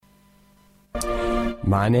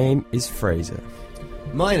My name is Fraser.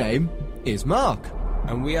 My name is Mark.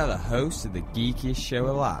 And we are the hosts of the geekiest show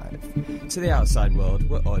alive. To the outside world,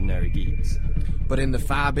 we're ordinary geeks. But in the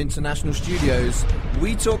Fab International Studios,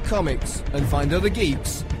 we talk comics and find other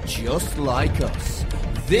geeks just like us.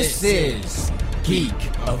 This is Geek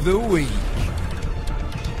of the Week.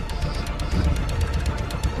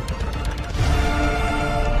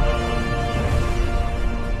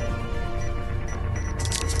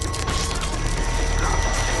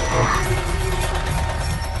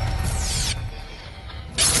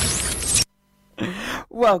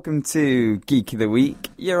 Welcome to Geek of the Week.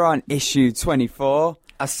 You're on issue 24.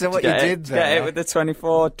 I saw what you did there. Get it with the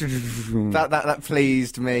 24. That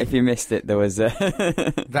pleased me. If you missed it, there was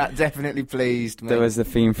that definitely pleased me. There was the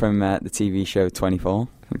theme from the TV show 24,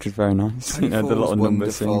 which was very nice. 24 the little was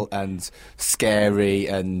numbers wonderful and scary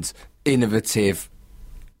and innovative.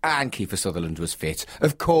 And Kiefer Sutherland was fit.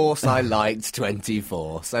 Of course, I liked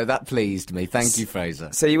 24, so that pleased me. Thank you, Fraser.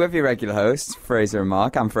 So you're with your regular hosts, Fraser and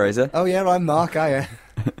Mark. I'm Fraser. Oh, yeah, I'm Mark,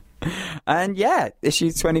 And yeah,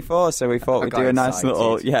 issue 24, so we thought we'd do a nice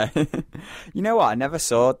little... Yeah. You know what? I never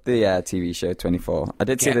saw the TV show 24. I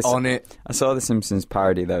did see this. On it. I saw the Simpsons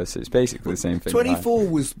parody, though, so it's basically the same thing. 24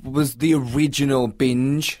 was the original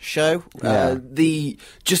binge show. Yeah. The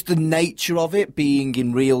nature of it being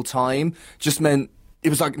in real time just meant... It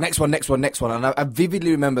was like, next one. And I vividly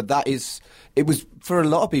remember it was, for a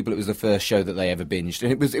lot of people, it was the first show that they ever binged.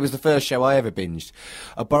 And it was the first show I ever binged.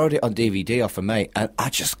 I borrowed it on DVD off a mate, and I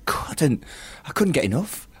just couldn't get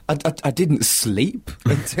enough. I didn't sleep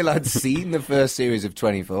until I'd seen the first series of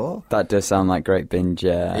 24. That does sound like great binge,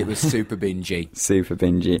 yeah. It was super bingey. Super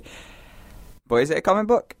bingey. But is it a comic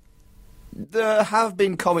book? There have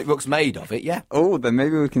been comic books made of it, yeah. Oh, then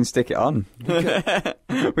maybe we can stick it on.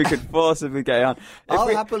 We could forcibly get it on. I'll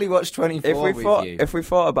happily watch 24 with you. If we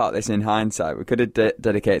thought about this in hindsight, we could have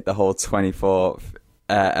dedicated the whole 24th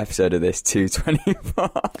episode of this to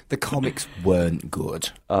 24. The comics weren't good.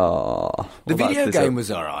 Oh. The video game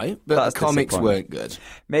was alright, but the comics weren't good.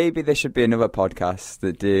 Maybe there should be another podcast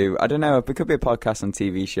that do... I don't know, it could be a podcast on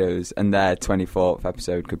TV shows, and their 24th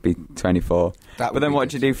episode could be 24. But then what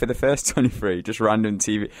do you do for the first 23? Just random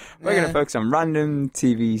TV... We're going to focus on random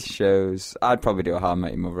TV shows. I'd probably do a How I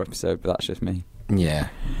Met Your Mother episode, but that's just me. Yeah.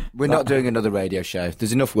 We're not doing another radio show.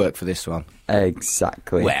 There's enough work for this one.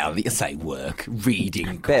 Exactly. Well, you say work.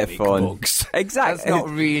 Reading bit of fun. books. Exactly. That's not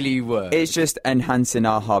really work. It's just enhancing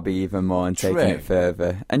our hobby even more and taking it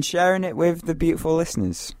further. And sharing it with the beautiful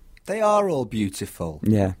listeners. They are all beautiful.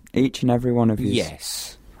 Yeah. Each and every one of you.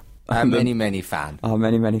 Yes. Our many fan. Our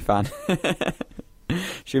many fan.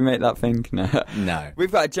 Should we make that thing? No.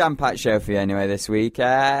 We've got a jam-packed show for you anyway this week.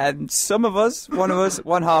 One half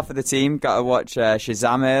of the team got to watch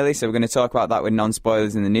Shazam early, so we're going to talk about that with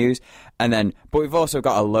non-spoilers in the news. But we've also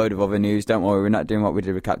got a load of other news. Don't worry, we're not doing what we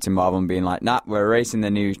did with Captain Marvel and being like, nah, we're erasing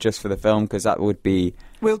the news just for the film, because that would be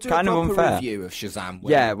we'll do kind a of proper unfair. Review of Shazam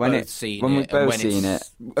when we've both seen it.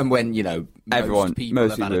 And when, most people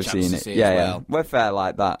have seen it. Yeah. We're fair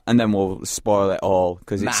like that. And then we'll spoil it all,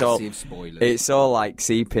 because it's all like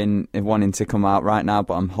seeping, wanting to come out right now,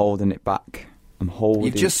 but I'm holding it back.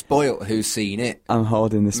 You've just spoilt who's seen it. I'm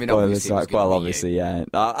holding the spoilers back. Well, obviously, yeah.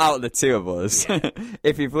 Out of the two of us,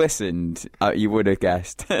 if you've listened, you would have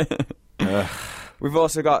guessed. We've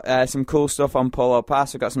also got some cool stuff on Polo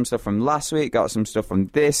Pass. We've got some stuff from last week, got some stuff from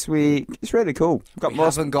this week. It's really cool. We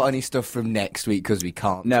haven't got any stuff from next week because we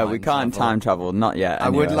can't. No, we can't time travel. Not yet.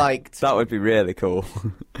 Anyway. I would like to. That would be really cool.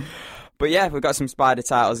 But yeah, we've got some Spider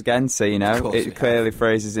titles again, so clearly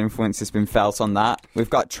Fraser's influence has been felt on that.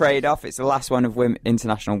 We've got Trade Off, it's the last one of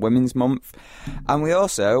International Women's Month. And we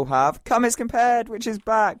also have Comics Compared, which is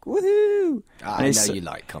back. Woohoo! I know you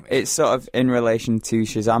like comics. It's sort of in relation to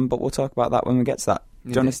Shazam, but we'll talk about that when we get to that.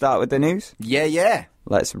 Do you want to start with the news? Yeah.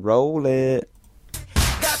 Let's roll it.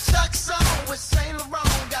 Got Chuck's on with Saint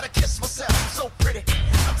Laurent, gotta kiss myself, I'm so pretty.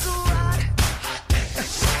 I'm too hot.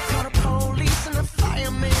 Call the police and the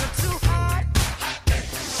fireman, I'm too hot.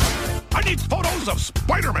 I need photos of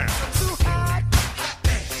Spider-Man.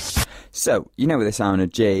 So, with the sound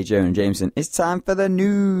of J. Jonah Jameson, it's time for the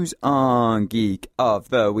news on Geek of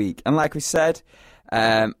the Week. And like we said,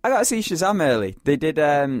 I got to see Shazam early. They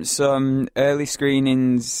did some early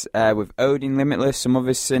screenings with Odeon Limitless. Some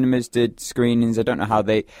other cinemas did screenings. I don't know how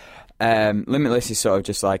they... Limitless is sort of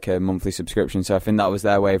just like a monthly subscription, so I think that was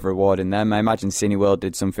their way of rewarding them. I imagine Cineworld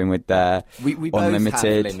did something with their we Unlimited. both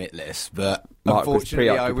have Limitless, but Mark unfortunately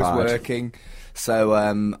I was working. So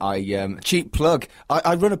cheap plug.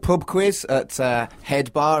 I run a pub quiz at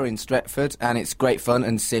Head Bar in Stretford, and it's great fun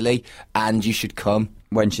and silly, and you should come.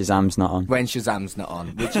 When Shazam's not on. When Shazam's not on,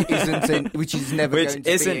 which is never Which going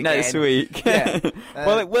to isn't be next again. week. Yeah.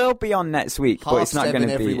 Well, it will be on next week, but it's not going to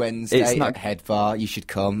 7 be every Wednesday It's not. at Head Bar. You should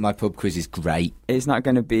come. My pub quiz is great. It's not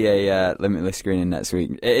going to be a limitless screening next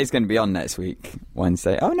week. It is going to be on next week,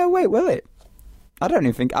 Wednesday. Oh no, wait, will it? I don't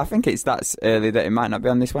even think. I think it's that early that it might not be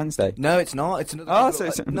on this Wednesday. No, it's not. It's another. Oh, so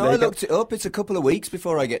it's- no, there I you go. looked it up. It's a couple of weeks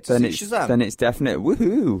before I get to Then see it's Shazam. then it's definite.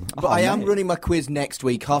 Woohoo! But I am running my quiz next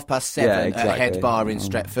week, 7:30 Yeah, at exactly. Head Bar in Oh.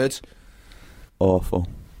 Stretford. Awful.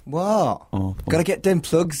 What? Awful. Gotta get them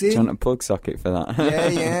plugs Do you in. want a plug socket for that? Yeah,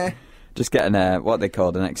 yeah. Just getting what they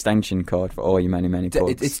called an extension cord for all your many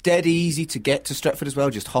plugs. It's dead easy to get to Stretford as well.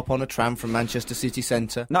 Just hop on a tram from Manchester City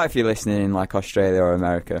Centre. Not if you're listening in like Australia or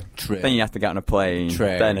America. True. Then you have to get on a plane, True.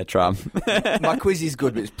 then a tram. My quiz is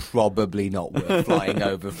good, but it's probably not worth flying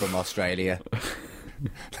over from Australia.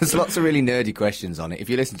 There's lots of really nerdy questions on it. If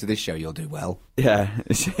you listen to this show, you'll do well. Yeah,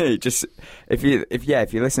 just if you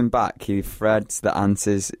listen back, he threads the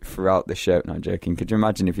answers throughout the show. Not joking. Could you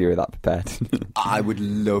imagine if you were that prepared? I would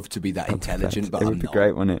love to be that intelligent, but it I'm would be not.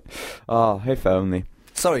 great, wouldn't it? Oh, if only.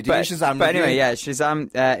 Sorry, do you Shazam But review? anyway, yeah, Shazam.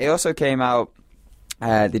 It also came out.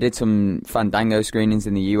 They did some Fandango screenings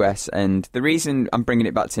in the US, and the reason I'm bringing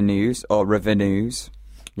it back to news or revenues.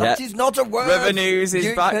 That is not a word. Revenues is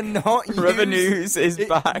You back. cannot use- Revenues is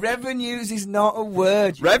back. Revenues is not a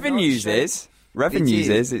word. You Revenues are not is. Revenues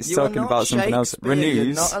is. It's You are talking not about something else. Shakespeare. You're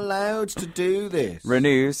Renews. not allowed to do this.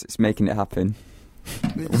 Renews. It's making it happen.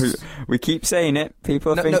 It's- We keep saying it.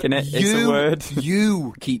 People are No, thinking no, it. It's a word.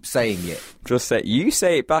 You keep saying it Just say you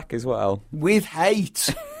say it back as well, with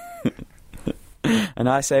hate. and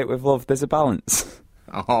I say it with love. There's a balance.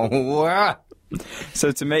 Oh,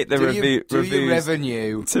 So to make the do reviews, your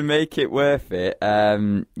revenue. to make it worth it,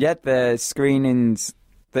 the screenings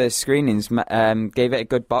gave it a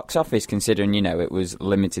good box office considering it was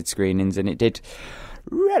limited screenings, and it did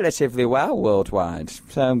relatively well worldwide.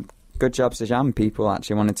 So good job, Shazam. People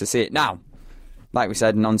actually wanted to see it. Now, like we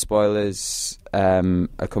said, non-spoilers are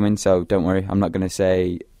coming, so don't worry. I'm not going to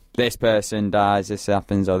say this person dies, this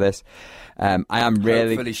happens, or this. I am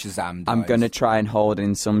really. Hopefully Shazam I'm dies. going to try and hold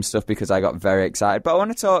in some stuff because I got very excited. But I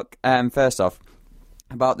want to talk first off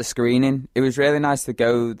about the screening. It was really nice to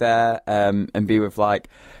go there and be with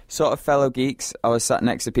sort of fellow geeks. I was sat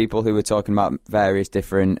next to people who were talking about various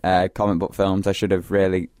different comic book films. I should have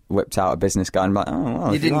really whipped out a business card and be like, oh, well,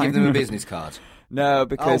 You if didn't like. give them a business card. No,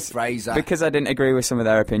 because Fraser. because I didn't agree with some of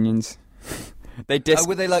their opinions. They Oh,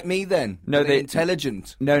 were they like me then? No, Were they they-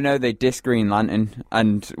 intelligent. No, they dissed Green Lantern,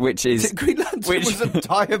 and which is Green Lantern which- was a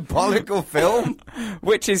diabolical film.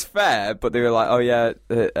 which is fair, but they were like, oh yeah,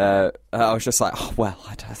 I was just like, oh, well,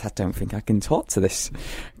 I don't think I can talk to this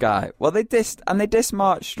guy. Well, they dissed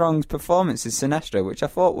Mark Strong's performance as Sinestro, which I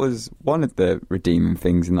thought was one of the redeeming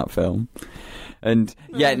things in that film. And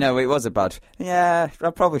yeah, no, it was a bad. Yeah, I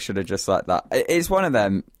probably should have just like that. It's one of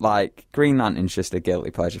them. Green Lantern's just a guilty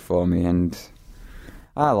pleasure for me, and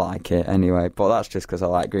I like it anyway. But that's just because I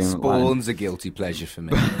like Green Lantern. Spawn's a guilty pleasure for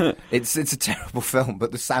me. It's a terrible film,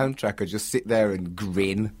 but the soundtrack, I just sit there and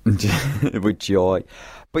grin. with joy.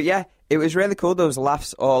 But yeah, it was really cool. There was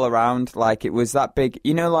laughs all around. It was that big.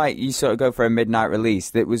 You sort of go for a midnight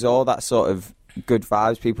release. It was all that sort of good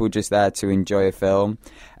vibes. People were just there to enjoy a film.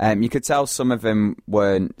 You could tell some of them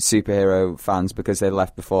weren't superhero fans because they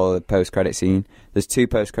left before the post-credit scene. There's 2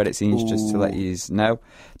 post-credit scenes, just to let you know.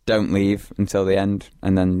 Don't leave until the end,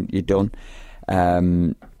 and then you're done.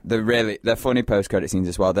 They're funny post-credit scenes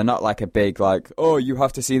as well. They're not like a big oh, you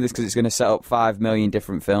have to see this because it's going to set up 5 million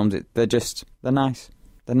different films. They're nice.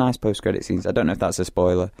 They're nice post-credit scenes. I don't know if that's a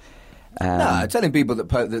spoiler. No, telling people that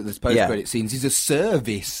there's post-credit scenes is a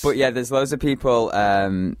service. But yeah, there's loads of people.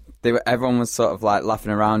 Everyone was sort of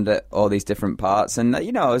laughing around at all these different parts, and I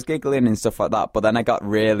was giggling and stuff like that. But then I got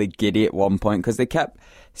really giddy at one point because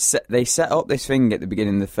they set up this thing at the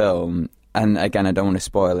beginning of the film, and again, I don't want to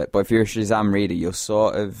spoil it. But if you're a Shazam reader, you'll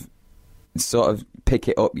sort of pick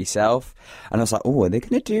it up yourself. And I was like, oh, are they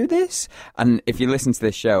going to do this? And if you listen to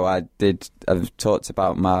this show, I've talked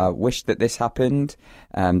about my wish that this happened.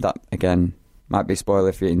 That, again, might be a spoiler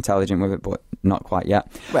if you're intelligent with it, but not quite yet.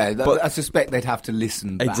 Well, But- I suspect they'd have to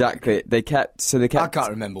listen back. Exactly. They kept... I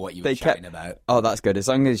can't remember what you were chatting about. Oh, that's good. As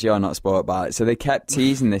long as you're not spoiled by it. So they kept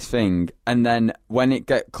teasing this thing, and then when it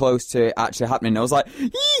got close to it actually happening, I was like, yee!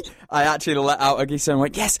 I actually let out a geese and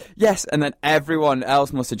went, yes, yes! And then everyone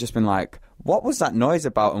else must have just been like, what was that noise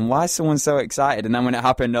about, and why is someone so excited? And then when it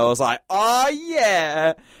happened, I was like, oh,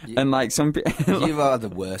 yeah! And some people... You are the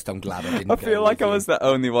worst. I'm glad I didn't I feel go like with I was the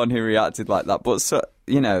only one who reacted like that, but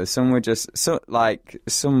some were just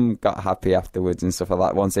some got happy afterwards and stuff like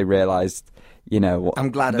that once they realised you know,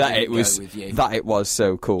 I'm glad I that didn't it was go with you. that it was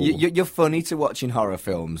so cool. You're funny to watch in horror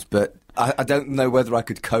films, but I don't know whether I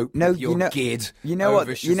could cope with your gid. You know what?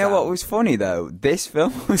 over You know what Shazam. was funny though? This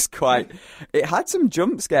film was quite. It had some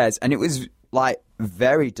jump scares, and it was like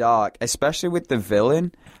very dark, especially with the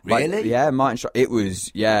villain. Like, Really? yeah, Martin Short. It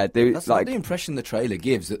was. Yeah, they, That's like not the impression the trailer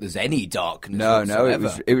gives, that there's any darkness. no,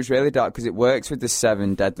 whatsoever. it was really dark because it works with the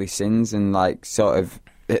 7 deadly sins and like sort of.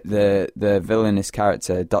 The villainous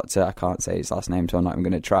character, Doctor, I can't say his last name, so I'm not even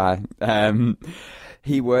going to try.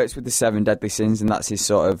 He works with the 7 deadly sins, and that's his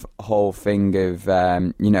sort of whole thing of,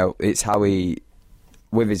 you know, it's how he,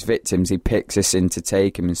 with his victims, he picks a sin to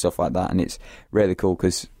take him and stuff like that, and it's really cool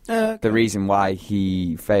because the reason why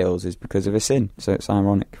he fails is because of a sin, so it's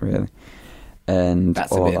ironic, really. And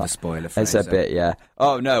That's a all bit of that. a spoiler, It's a Fraser. bit, yeah.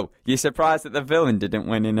 Oh no, you're surprised that the villain didn't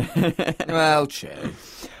win in it. Well, true.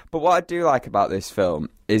 But what I do like about this film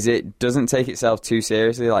is it doesn't take itself too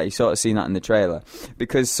seriously. Like, you sort of seen that in the trailer.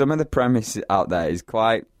 Because some of the premise out there is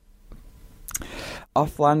quite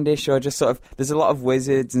offlandish, or just sort of... There's a lot of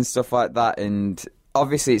wizards and stuff like that, and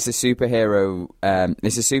obviously it's a superhero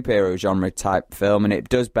genre type film, and it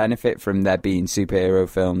does benefit from there being superhero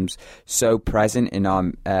films so present in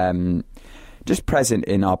our... just present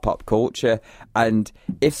in our pop culture, and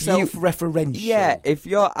if Self-referential. if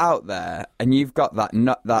you're out there and you've got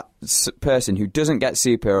that person who doesn't get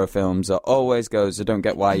superhero films or always goes, I don't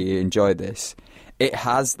get why you enjoy this, it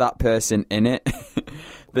has that person in it.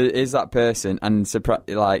 There is that person, and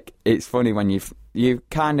like, it's funny when you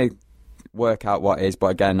kind of work out what it is,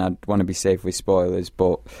 but again, I'd want to be safe with spoilers,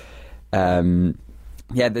 but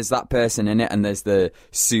yeah, there's that person in it, and there's the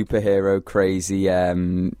superhero crazy.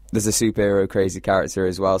 There's a superhero crazy character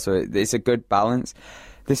as well, so it's a good balance.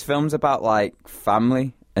 This film's about like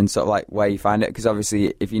family and sort of like where you find it, because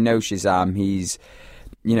obviously, if you know Shazam, he's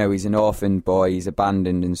an orphan boy, he's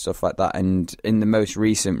abandoned and stuff like that. And in the most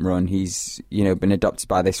recent run, he's been adopted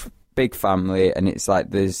by this big family, and it's like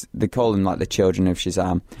they call them like the children of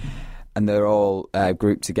Shazam. And they're all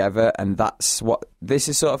grouped together, and that's what this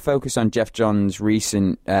is sort of focused on. Jeff Johns'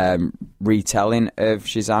 recent retelling of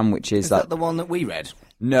Shazam, which is that the one that we read?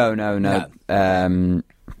 No.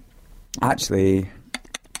 Actually,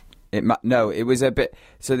 it was a bit.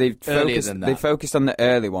 So they focused on the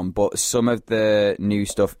early one, but some of the new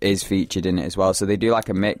stuff is featured in it as well. So they do like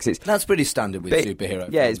a mix. That's pretty standard with superhero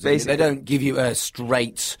films. Yeah, it's basically they don't give you a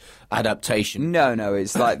straight adaptation. No,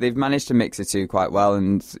 it's like they've managed to mix the two quite well,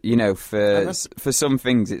 and for some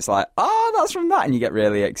things it's like, that's from that, and you get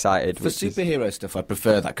really excited. For superhero stuff, I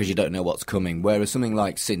prefer that because you don't know what's coming. Whereas something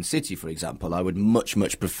like Sin City, for example, I would much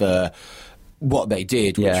prefer what they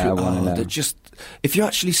did. If you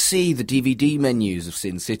actually see the DVD menus of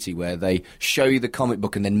Sin City, where they show you the comic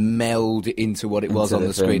book and then meld it into what it was on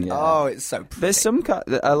the screen, it's so pretty. There's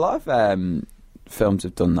a lot of films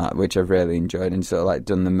have done that, which I've really enjoyed, and sort of like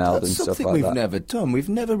done the meld and stuff like that. Something we've never done. We've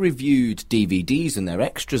never reviewed DVDs and their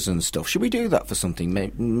extras and stuff. Should we do that for something?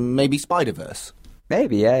 Maybe Spider-Verse?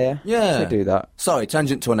 Maybe, yeah. Should do that. Sorry,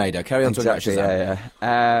 tangent tornado. Carry on to exactly, yeah.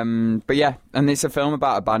 But yeah, and it's a film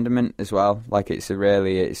about abandonment as well. Like,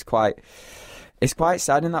 it's quite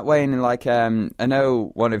sad in that way. And like, I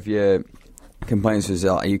know one of your complaints was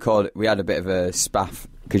we had a bit of a spaff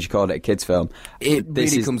because you called it a kids' film. It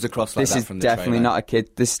really comes across like that from the definitely trailer. not a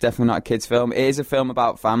kid. This is definitely not a kids' film. It is a film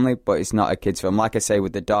about family, but it's not a kids' film. Like I say,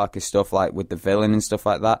 with the darker stuff, like with the villain and stuff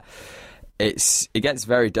like that. It gets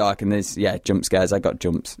very dark, and there's jump scares. I got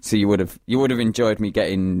jumps, so you would have enjoyed me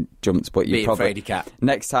getting jumps, but you probably fraidy cat.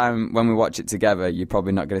 Next time when we watch it together, you're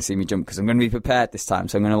probably not going to see me jump because I'm going to be prepared this time.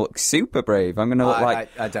 So I'm going to look super brave. I'm going to look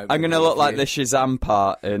like the Shazam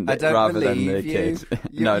part, rather than the kid.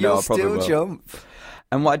 No, I probably will. Jump.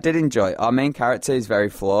 And what I did enjoy, our main character is very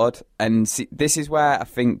flawed, and this is where I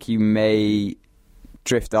think you may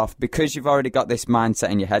drift off because you've already got this mindset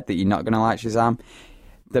in your head that you're not going to like Shazam.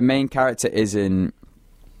 The main character isn't...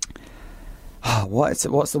 what's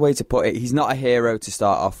the way to put it? He's not a hero to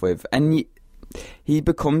start off with. And he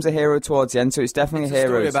becomes a hero towards the end, so it's definitely a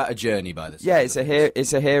story about a journey by the Yeah, it's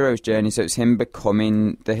a hero's journey, so it's him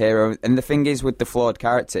becoming the hero. And the thing is with the flawed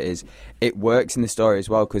character is it works in the story as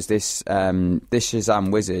well, because this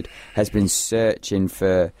Shazam wizard has been searching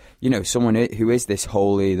for, someone who is this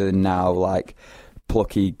holier than now, like,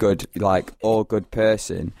 plucky, good, like, all good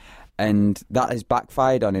person. And that has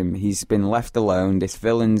backfired on him. He's been left alone. This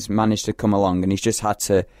villain's managed to come along, and he's just had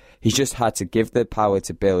to give the power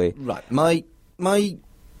to Billy. Right. My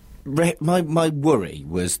worry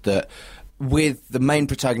was that with the main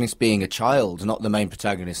protagonist being a child, not the main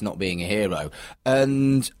protagonist not being a hero,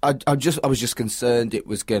 and I was just concerned it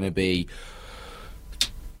was going to be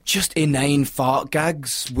just inane fart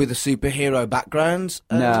gags with a superhero background.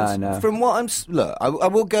 No. From what look, I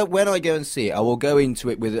will go when I go and see it. I will go into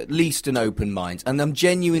it with at least an open mind, and I'm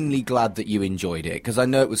genuinely glad that you enjoyed it because I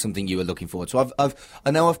know it was something you were looking forward to.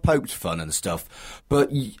 I know I've poked fun and stuff,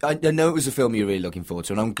 but I know it was a film you're really looking forward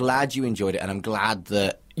to, and I'm glad you enjoyed it, and I'm glad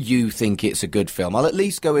that you think it's a good film. I'll at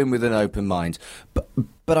least go in with an open mind,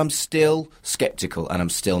 but I'm still sceptical, and I'm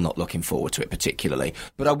still not looking forward to it particularly.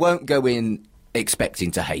 But I won't go in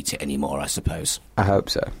expecting to hate it anymore, I suppose. I hope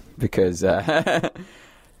so, because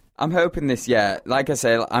I'm hoping this, like I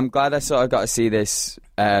say, I'm glad I sort of got to see this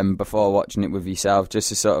before watching it with yourself, just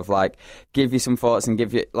to sort of, like, give you some thoughts and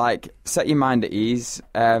give you, like, set your mind at ease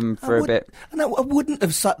for a bit. And I wouldn't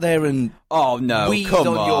have sat there and weed come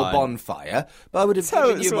on your on. bonfire, but I would have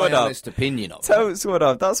given you my honest opinion of it. Totes would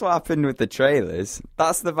have. That's what happened with the trailers.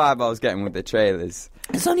 That's the vibe I was getting with the trailers.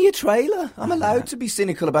 It's only a trailer. I'm allowed to be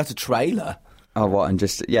cynical about a trailer. Oh, what? And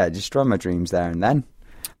just destroy my dreams there and then.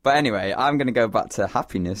 But anyway, I'm going to go back to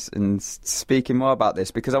happiness and speaking more about this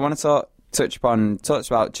because I want to touch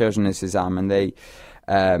about Children of Shazam, and they,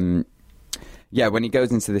 when he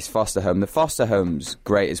goes into this foster home, the foster home's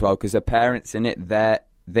great as well because the parents in it,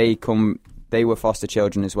 they were foster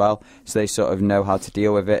children as well, so they sort of know how to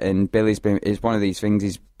deal with it. And Billy's is one of these things.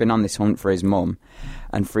 He's been on this hunt for his mum,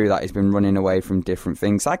 and through that, he's been running away from different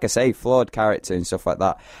things. Like I say, flawed character and stuff like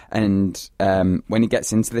that. And when he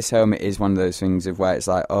gets into this home, it is one of those things of where it's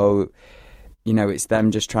like, it's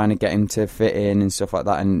them just trying to get him to fit in and stuff like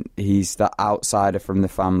that. And he's that outsider from the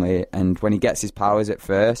family. And when he gets his powers at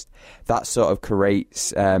first, that sort of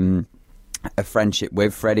creates a friendship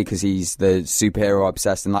with Freddy because he's the superhero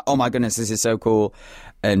obsessed and like, oh my goodness, this is so cool.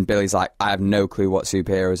 And Billy's like, I have no clue what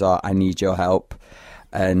superheroes are. I need your help.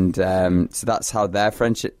 And so that's how their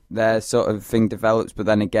friendship, their sort of thing develops. But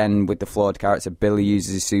then again, with the flawed character, Billy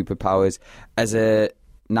uses his superpowers as a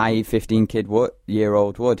naive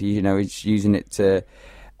 15-year-old would. He's using it to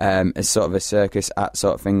as sort of a circus act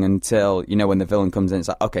sort of thing until, when the villain comes in, it's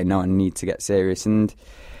like, okay, no, I need to get serious. And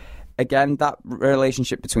again, that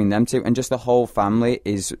relationship between them two and just the whole family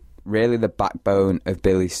is really the backbone of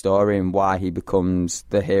Billy's story and why he becomes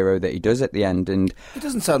the hero that he does at the end. And it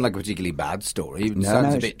doesn't sound like a particularly bad story. It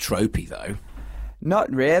sounds a bit tropey, though.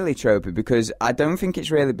 Not really tropey, because I don't think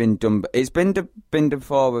it's really been done. It's been done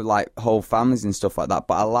before with like whole families and stuff like that.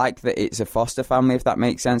 But I like that it's a foster family, if that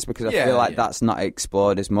makes sense, because I feel like that's not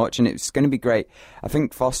explored as much, and it's going to be great. I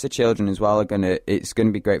think foster children as well it's going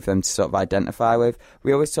to be great for them to sort of identify with.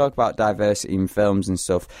 We always talk about diversity in films and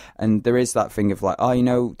stuff, and there is that thing of like,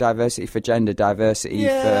 diversity for gender, diversity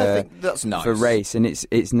I think that's nice. for race, and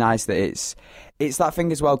it's nice that it's that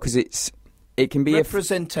thing as well, because it can be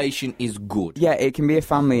representation is good. Yeah, it can be a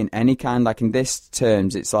family in any kind. Like in this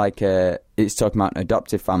terms, it's like it's talking about an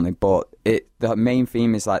adoptive family, but the main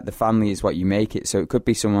theme is like the family is what you make it. So it could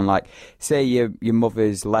be someone like, say your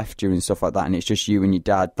mother's left you and stuff like that, and it's just you and your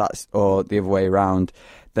dad. Or the other way around.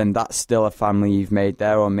 Then that's still a family you've made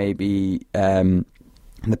there, or maybe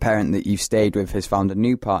the parent that you've stayed with has found a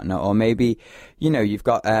new partner, or maybe you've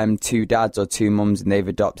got two dads or two mums and they've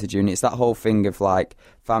adopted you, and it's that whole thing of like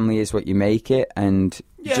family is what you make it. And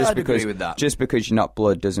I'd agree with that. Just because you're not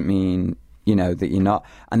blood doesn't mean that you're not.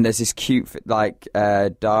 And there's this cute like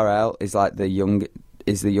Darrell is like the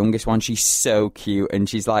youngest one. She's so cute, and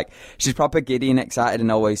she's proper giddy and excited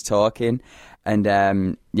and always talking. And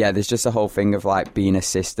there's just a whole thing of like being a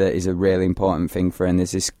sister is a really important thing for her, and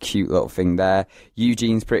there's this cute little thing there.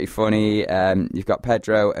 Eugene's pretty funny. You've got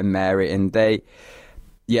Pedro and Mary, and they,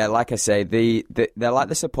 like I say, they're like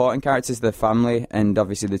the supporting characters of the family, and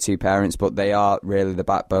obviously the two parents, but they are really the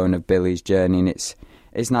backbone of Billy's journey, and it's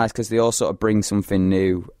nice because they all sort of bring something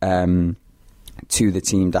new to the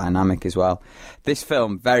team dynamic as well. This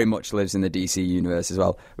film very much lives in the DC universe as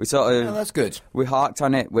well. We sort of that's good. We harked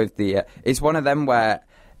on it with the. It's one of them where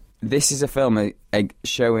this is a film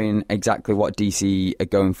showing exactly what DC are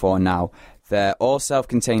going for now. They're all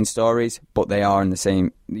self-contained stories, but they are in the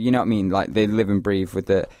same. You know what I mean? Like they live and breathe with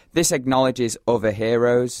the. This acknowledges other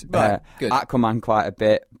heroes. Right, good. Aquaman quite a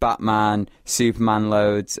bit. Batman, Superman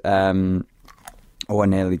loads. I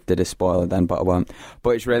nearly did a spoiler then, but I won't.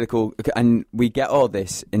 But it's really cool. And we get all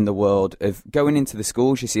this in the world of going into the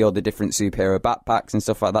schools. You see all the different superhero backpacks and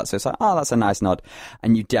stuff like that. So it's like, that's a nice nod.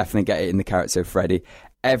 And you definitely get it in the character of Freddy.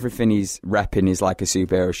 Everything he's repping is like a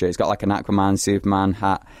superhero shirt. He's got like an Aquaman, Superman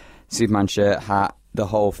hat, Superman shirt, hat, the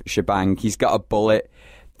whole shebang. He's got a bullet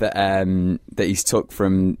that he's took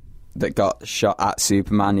from... that got shot at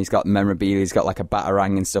Superman. He's got memorabilia. He's got like a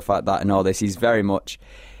Batarang and stuff like that and all this. He's very much...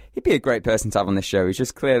 He'd be a great person to have on this show. He's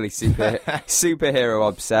just clearly superhero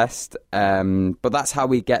obsessed. But that's how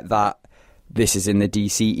we get that this is in the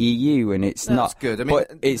DCEU, and it's That's not good. I mean,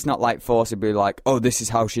 but it's not like forcibly like, oh, this is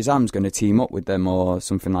how Shazam's going to team up with them or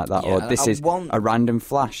something like that, Yeah, or this is a random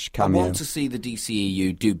Flash I cameo. want to see the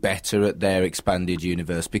DCEU do better at their expanded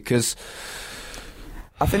universe, because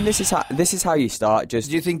I think this is how you start. Just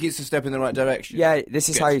do you think it's a step in the right direction? yeah, this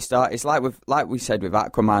is Good. how you start. It's like we said with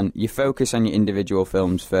Aquaman, you focus on your individual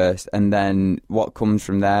films first, and then what comes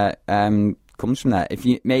from there comes from there. If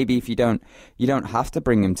you don't have to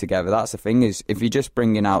bring them together. That's the thing, is if you're just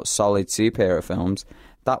bringing out solid superhero films,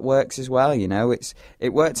 that works as well. You know,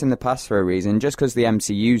 it worked in the past for a reason. Just because the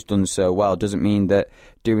MCU's done so well doesn't mean that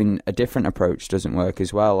doing a different approach doesn't work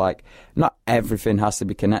as well. Like, not everything has to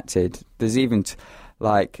be connected. There's even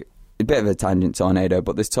like a bit of a tangent tornado,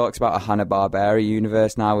 but there's talks about a Hanna-Barbera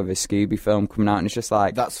universe now with a Scooby film coming out, and it's just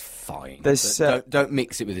like, That's fine. There's Don't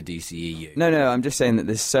mix it with the DCEU. no, I'm just saying that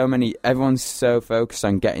there's so many. Everyone's so focused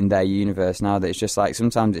on getting their universe now that it's just like,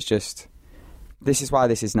 sometimes it's just. This is why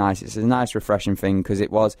this is nice. It's a nice, refreshing thing, because it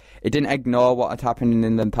didn't ignore what had happened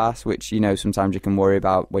in the past, which, you know, sometimes you can worry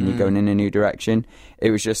about when you're going in a new direction. It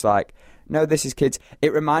was just like, no, this is kids.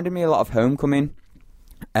 It reminded me a lot of Homecoming.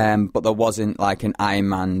 But there wasn't like an Iron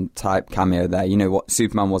Man type cameo there. You know what?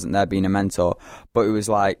 Superman wasn't there being a mentor, but it was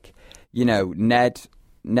like, you know, Ned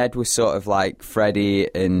was sort of like Freddy,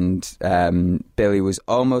 and Billy was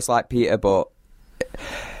almost like Peter, but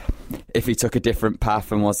if he took a different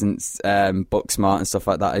path and wasn't book smart and stuff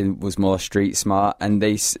like that, he was more street smart. And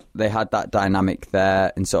they had that dynamic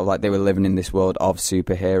there, and sort of like they were living in this world of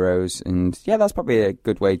superheroes. And yeah, that's probably a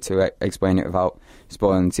good way to explain it without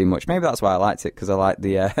spoiling too much. Maybe that's why I liked it, because I liked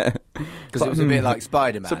the Because it was a bit like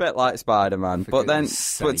Spider-Man. it's a bit like Spider-Man. But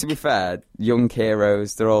goodness but to sake. be fair, young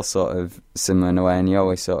heroes, they're all sort of similar in a way, and you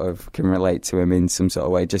always sort of can relate to him in some sort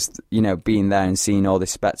of way. Just, you know, being there and seeing all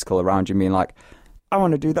this spectacle around you and being like, I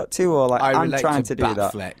want to do that too, or like, I'm relate trying to do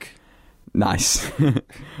that. Batfleck. Nice.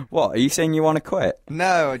 What, are you saying you want to quit?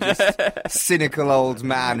 No, just cynical old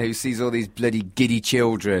man who sees all these bloody giddy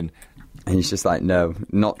children. And he's just like, no,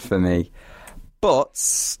 not for me. But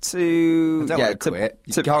to... I don't want to quit.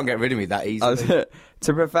 You can't get rid of me that easily.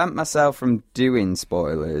 To prevent myself from doing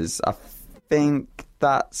spoilers, I think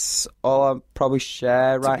that's all I'll probably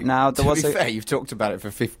share right now. To be fair, you've talked about it for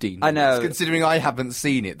 15 minutes. I know. Considering I haven't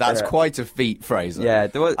seen it, that's Yeah. quite a feat, Fraser. Yeah,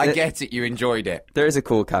 I get it, you enjoyed it. There is a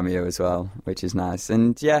cool cameo as well, which is nice.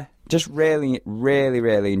 And yeah, just really, really,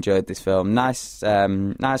 really enjoyed this film. Nice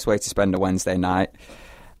way to spend a Wednesday night.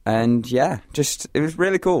 And yeah, it was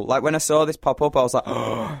really cool. Like, when I saw this pop up, I was like,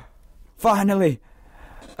 oh, finally!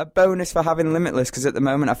 A bonus for having Limitless, because at the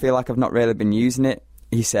moment I feel like I've not really been using it,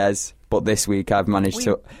 he says. But this week I've managed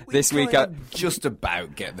to... This week I just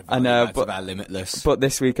about get the I know, out of our Limitless. But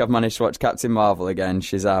this week I've managed to watch Captain Marvel again,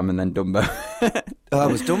 Shazam, and then Dumbo.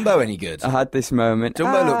 Was Dumbo any good? I had this moment.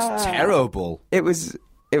 Dumbo looks terrible. It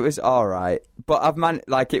was all right, but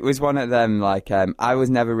it was one of them. Like, I was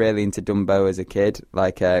never really into Dumbo as a kid.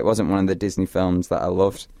 Like, it wasn't one of the Disney films that I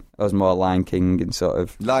loved. I was more Lion King and sort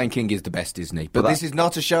of... Lion King is the best Disney, but this is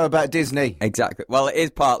not a show about Disney. Exactly. Well, it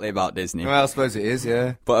is partly about Disney, Well, I suppose it is,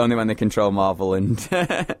 yeah. but only when they control Marvel and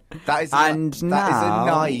That is And a now-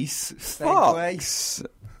 nice segue. Fox.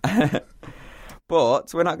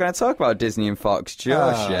 But we're not going to talk about Disney and Fox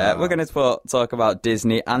just yet. We're going to talk about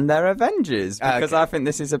Disney and their Avengers, because Okay. I think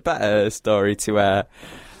this is a better story to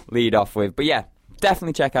lead off with. But yeah,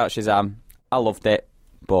 definitely check out Shazam. I loved it,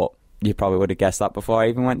 but you probably would have guessed that before I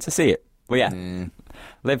even went to see it. But yeah,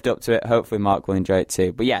 lived up to it. Hopefully Mark will enjoy it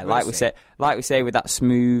too. But yeah, like we say with that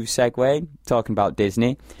smooth segue, talking about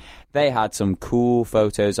Disney, they had some cool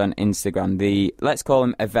photos on Instagram. Let's call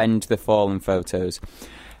them Avenge the Fallen photos.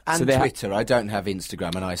 And So they Twitter. I don't have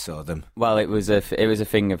Instagram, and I saw them. Well, it was a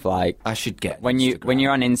thing of like, I should get when Instagram.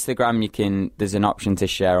 you're on Instagram, there's an option to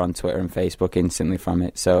share on Twitter and Facebook instantly from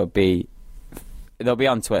it. So they'll be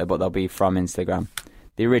on Twitter, but they'll be from Instagram,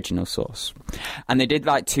 the original source. And they did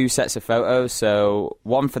like 2 sets of photos, so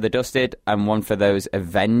one for the dusted and one for those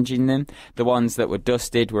avenging them. The ones that were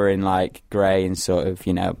dusted were in like grey and sort of,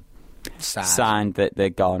 you know, Sad. signed that they're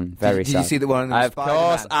gone. Very Did sad. you see the one with Of Spider-Man?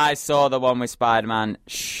 course, I saw the one with Spider-Man.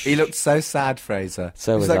 Shh. He looked so sad, Fraser.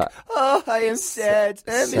 So He's was like, oh, I am sad.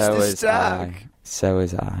 Mr. Stark. So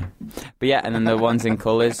was I. But yeah, and then the ones in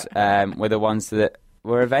colours were the ones that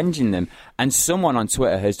were avenging them. And someone on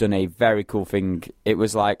Twitter has done a very cool thing. It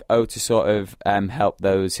was like, to sort of help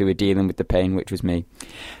those who are dealing with the pain, which was me.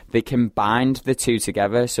 They combined the two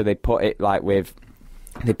together, so they put it like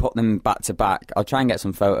they put them back to back. I'll try and get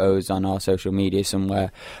some photos on our social media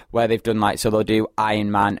somewhere where they've done like, so they'll do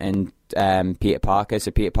Iron Man and Peter Parker.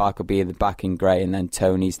 So Peter Parker will be in the back in grey, and then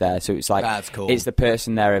Tony's there. So it's like That's cool. it's the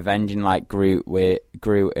person there avenging like Groot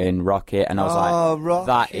and Rocket, and I was like,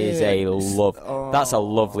 that is that's a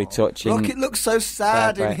lovely touch. Rocket looks so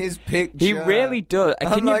sad Fair in play. his picture. He really does.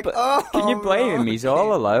 I'm like, Can you blame him? He's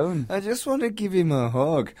all alone. I just want to give him a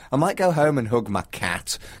hug. I might go home and hug my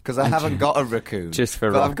cat because I haven't got a raccoon. Just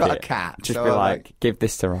for but Rocket. I've got a cat. Just so be I'm like, give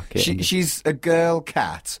this to Rocket. She's a girl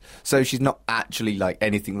cat, so she's not actually like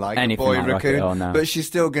anything like Anything a boy like Rocket, raccoon. oh, no. But she's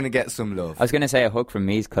still going to get some love. I was going to say a hug from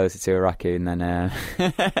me is closer to a raccoon than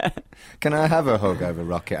Can I have a hug over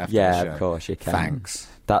Rocket after the Yeah, show? of course you can. Thanks.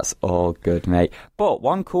 That's all good, mate. But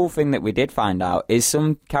one cool thing that we did find out is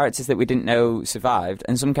some characters that we didn't know survived,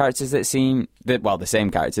 and some characters that the same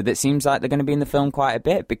character that seems like they're going to be in the film quite a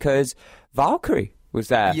bit, because Valkyrie was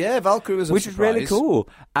there. Yeah, Valkyrie was a which surprise. was really cool.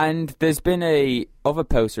 And there's been a other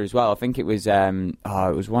poster as well. I think it was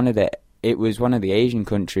it was one of the Asian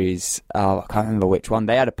countries. I can't remember which one.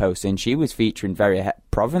 They had a poster, and she was featuring very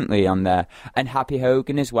prominently on there. And Happy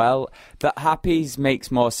Hogan as well. That Happy's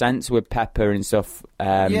makes more sense with Pepper and stuff.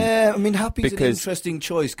 Yeah, I mean, Happy's an because- interesting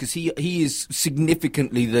choice because he is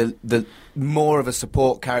significantly the more of a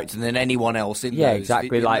support character than anyone else in Yeah, those,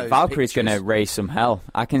 exactly. in Like those Valkyrie's pictures. going to raise some hell.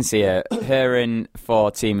 I can see her and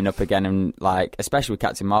Thor teaming up again, and like especially with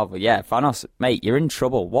Captain Marvel. Yeah, Thanos, mate, you're in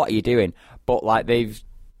trouble. What are you doing? But like they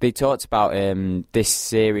talked about this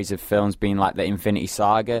series of films being like the Infinity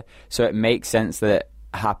Saga, so it makes sense that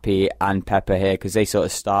Happy and Pepper here, because they sort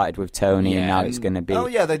of started with Tony, and now it's going to be. Oh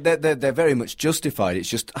yeah, they're very much justified. It's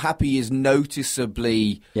just Happy is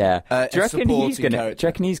noticeably Yeah. a Do you reckon supporting he's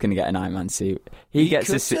going to get an Iron Man suit? He gets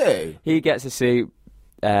a could suit. do. He gets a suit.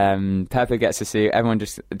 Pepper gets a suit. Everyone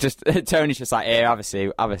just Tony's just like, here, have a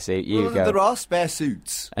suit. You Well, go. there are spare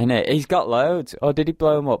suits. And he's got loads. Or did he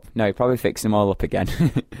blow them up? No, he probably fixed them all up again.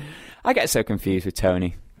 I get so confused with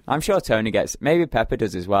Tony. I'm sure Tony gets... Maybe Pepper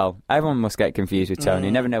does as well. Everyone must get confused with Tony.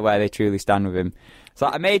 You never know where they truly stand with him. It's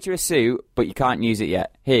like, I made you a suit, but you can't use it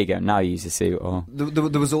yet. Here you go, now use the suit. Or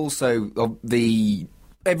There was also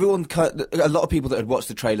a lot of people that had watched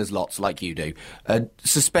the trailers lots, like you do,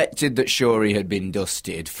 suspected that Shuri had been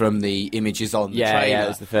dusted from the images on the trailer. Yeah, it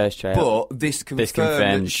was the first trailer. But this confirmed,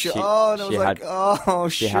 confirmed that she- and I was she like, had- oh,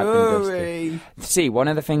 she had been Shuri. See, one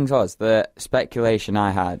of the things was the speculation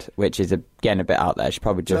I had, which is again a bit out there. She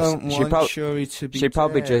probably just Shuri to be she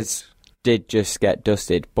probably dead. just get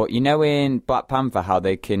dusted. But you know, in Black Panther, how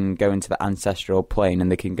they can go into the ancestral plane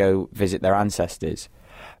and they can go visit their ancestors.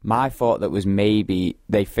 My thought that was maybe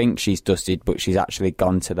they think she's dusted, but she's actually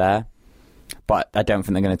gone to there. But I don't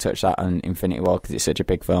think they're going to touch that on Infinity War because it's such a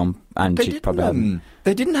big film, and They she's didn't, probably hasn't.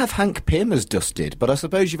 they didn't have Hank Pym as dusted, but I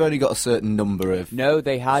suppose you've only got a certain number of. No,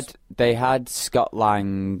 they had Scott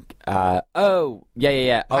Lang. Yeah. Oh,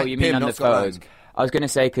 Hank you mean Pym, on not the Scott photos? Lang. I was going to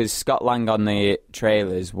say because Scott Lang on the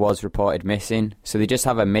trailers was reported missing, so they just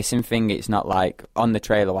have a missing thing. It's not like on the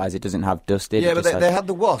trailer wise, it doesn't have dusted. Yeah, it but just they has- had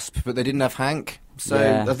the Wasp, but they didn't have Hank. So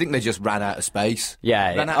Yeah. I think they just ran out of space.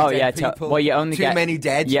 Yeah. Ran out of dead yeah. people. Well, you only Too get many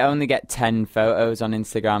dead. You only get 10 photos on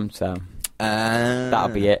Instagram, so that'll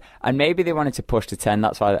be it. And maybe they wanted to push to 10.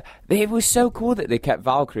 That's why it was so cool that they kept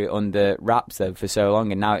Valkyrie under wraps though for so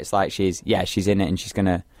long, and now it's like she's in it and she's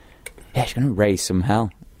gonna raise some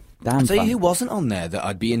hell. Damn. I'll tell you fun. who wasn't on there that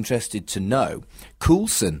I'd be interested to know.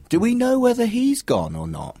 Coulson. Do we know whether he's gone or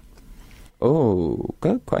not? Oh,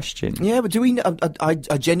 good question. Yeah, but do we know? I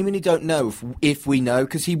genuinely don't know if we know,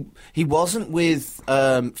 because he wasn't with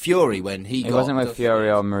Fury when he It got wasn't with dusted. Fury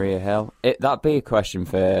or Maria Hill. That'd be a question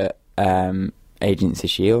for Agents of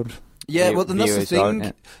S.H.I.E.L.D. Yeah, well, then that's the viewers, won't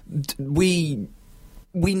thing. it?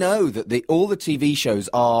 We know that all the TV shows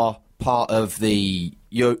are part of the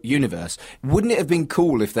universe. Wouldn't it have been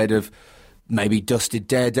cool if they'd have maybe dusted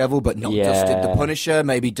Daredevil, but not dusted the Punisher?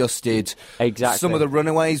 Maybe dusted Exactly. some of the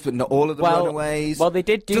Runaways, but not all of the Runaways. Well, they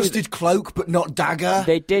did do dusted Cloak, but not Dagger.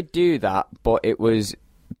 They did do that, but it was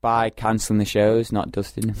by cancelling the shows, not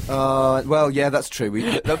dusting them. Well, yeah, that's true.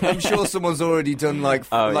 I'm sure someone's already done like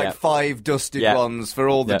yeah. 5 dusted Yeah. ones for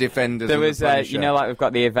all the Yeah. Defenders. There and was, the Punisher. like we've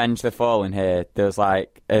got the Avenge the Fallen here. There was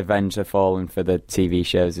like Avenge the Fallen for the TV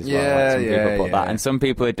shows as well. Yeah, Like, some yeah, people put that, yeah. and some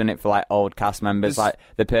people had done it for like old cast members, There's- like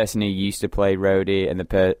the person who used to play Rhodey and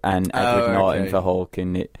and Edward Norton okay. for Hulk.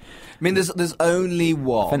 And I mean, there's only I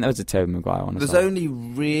one. think there was a Tobey Maguire one. There's as well.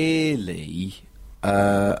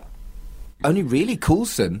 only really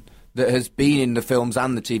Coulson that has been in the films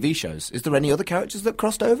and the TV shows. Is there any other characters that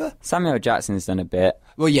crossed over? Samuel Jackson's done a bit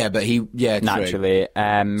Well, yeah, but true. naturally.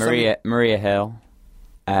 Maria Hill.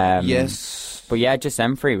 Yes. But yeah, just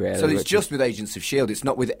them three, really. So it's which just with Agents of S.H.I.E.L.D., it's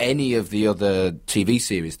not with any of the other TV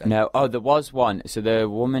series then? No, there was one. So the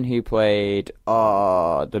woman who played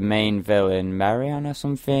the main villain, Marianne or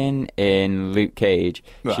something, in Luke Cage,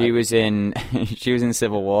 Right. she was in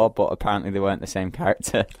Civil War, but apparently they weren't the same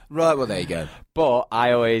character. Right, well, there you go. But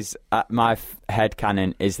I always, my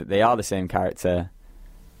headcanon is that they are the same character,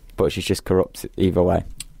 but she's just corrupt either way.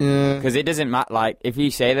 Because it doesn't matter, like, if you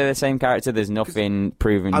say they're the same character, there's nothing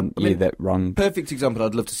proving you that wrong. Perfect example,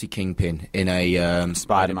 I'd love to see Kingpin in a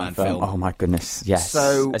Spider-Man film. Oh my goodness, yes.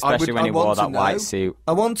 So especially when he wore that white suit.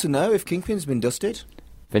 I want to know if Kingpin's been dusted.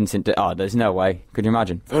 Vincent there's no way. Could you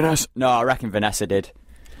imagine? Vanessa. No, I reckon Vanessa did.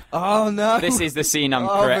 Oh no! This is the scene I'm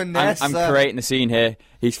Vanessa. creating the scene here.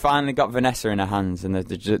 He's finally got Vanessa in her hands, and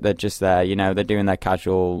they're just there. You know, they're doing their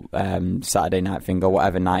casual Saturday night thing or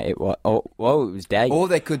whatever night it was. Oh, it was day. Or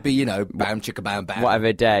they could be, bam chicka bam bam.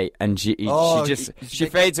 Whatever day, and she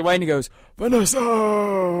fades away, and he goes, Vanessa.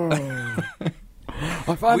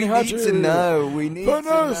 I finally had you. to know. We need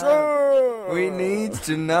Vanessa. to know. We need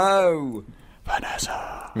to know.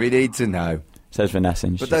 Vanessa. We need to know. Says Vanessa.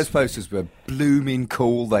 And But those posters were blooming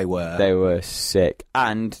cool. They were. They were sick.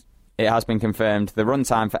 And it has been confirmed the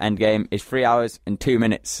runtime for Endgame is 3 hours and 2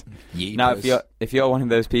 minutes. Yeepers. Now, if you're one of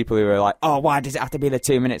those people who are like, oh, why does it have to be the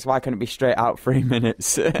 2 minutes? Why couldn't it be straight out 3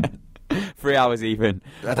 minutes? 3 hours even.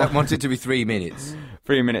 I don't want it to be 3 minutes.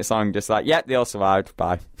 3 minutes long, just like, yep, they all survived.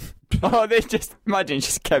 Bye. Oh, they just imagine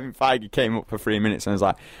just Kevin Feige came up for 3 minutes and was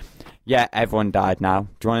like, yeah, everyone died now.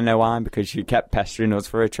 Do you want to know why? Because you kept pestering us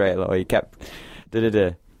for a trailer, or you kept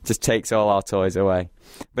just takes all our toys away.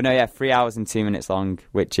 But no, yeah, 3 hours and 2 minutes long,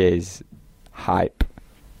 which is hype.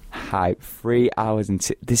 3 hours and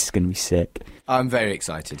this is going to be sick. I'm very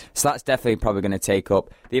excited. So that's definitely probably going to take up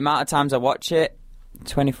the amount of times I watch it.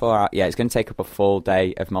 24 hours. Yeah, it's going to take up a full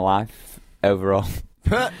day of my life overall.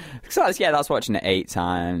 So that's watching it 8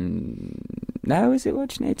 times. No, is it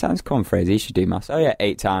watching it 8 times? Come on, Fraser, you should do maths. Oh yeah,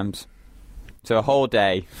 8 times. So a whole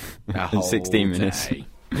day and 16 minutes.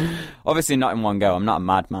 Obviously not in one go. I'm not a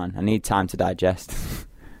madman. I need time to digest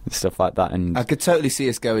and stuff like that. And I could totally see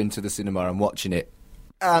us going to the cinema and watching it,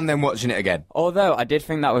 and then watching it again. Although I did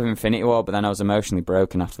think that with Infinity War, but then I was emotionally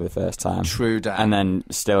broken after the first time. True, Dan. And then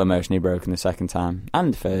still emotionally broken the second time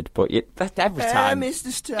and the third. But that's every time. Mr.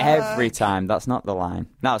 Stark. Every time. That's not the line.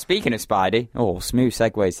 Now, speaking of Spidey, smooth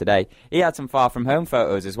segues today. He had some Far From Home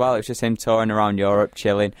photos as well. It was just him touring around Europe,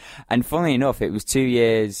 chilling. And funnily enough, it was 2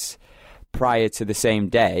 years prior to the same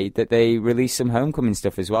day that they released some Homecoming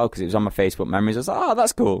stuff as well, because it was on my Facebook memories. I was like, oh,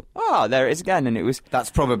 that's cool. Oh, there it is again. And it was... That's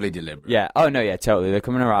probably deliberate. Yeah. Oh, no, yeah, totally. They're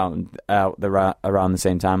coming around around the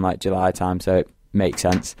same time, like July time, so it makes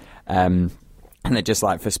sense. And they're just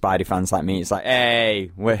like, for Spidey fans like me, it's like, hey,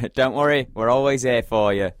 don't worry, we're always here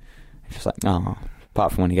for you. It's just like, oh,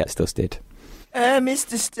 apart from when he gets dusted.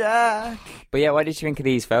 Mr. Stark. But yeah, what did you think of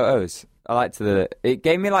these photos? I liked it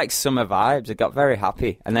gave me like summer vibes. I got very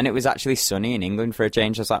happy, and then it was actually sunny in England for a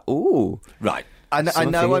change. I was like, ooh, right. I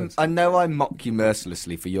know I mock you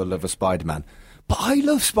mercilessly for your love of Spider-Man, but I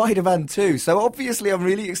love Spider-Man too. So obviously, I'm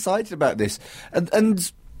really excited about this.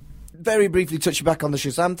 And very briefly touching back on the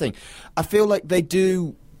Shazam thing, I feel like they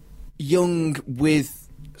do Young with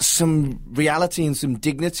some reality and some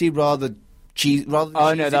dignity rather than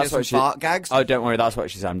that's what fart gags. Oh, don't worry, that's what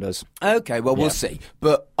Shazam does. Okay, well, we'll see.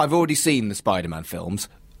 But I've already seen the Spider-Man films,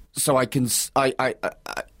 so I can, I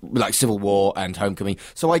like Civil War and Homecoming,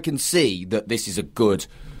 so I can see that this is a good,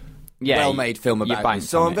 well-made film about this.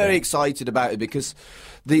 So I'm very excited about it because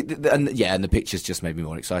the pictures just made me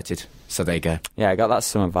more excited. So there you go. Yeah, I got that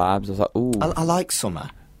summer vibes. I was like, ooh, I like summer.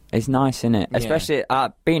 It's nice, isn't it? Especially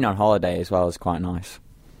being on holiday as well is quite nice.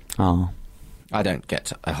 Oh, I don't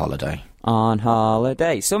get a holiday. On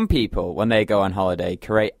holiday. Some people, when they go on holiday,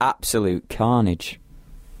 create absolute carnage.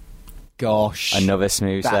 Gosh. Another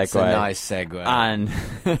smooth segue. That's a nice segue. And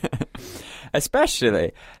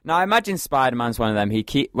especially, now I imagine Spider-Man's one of them.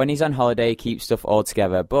 When he's on holiday, he keeps stuff all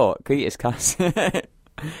together. But Cletus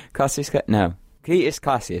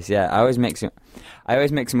Cassius, yeah. I always mix him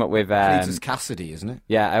up with Cletus Cassidy, isn't it?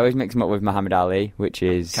 Yeah, I always mix him up with Muhammad Ali, which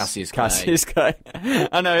is Cassius Clay.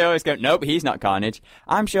 I know, I always go, nope, he's not Carnage.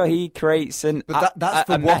 I'm sure he creates But that's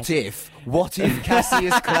the what if. What if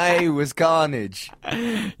Cassius Clay was Carnage?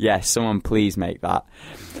 Yes, someone please make that.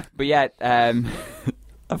 But yeah,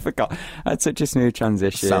 I forgot. I had such a smooth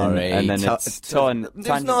transition. Sorry. And then it's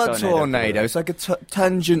not a tornado. It's like a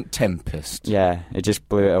tangent tempest. Yeah, it just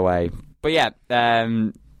blew it away. But yeah,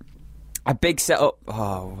 A big setup.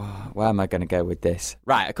 Oh, where am I going to go with this?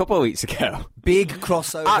 Right, a couple of weeks ago. Big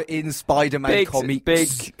crossover in Spider-Man comics. Big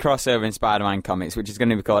crossover in Spider-Man comics, which is going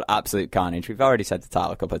to be called Absolute Carnage. We've already said the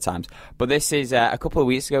title a couple of times. But this is, a couple of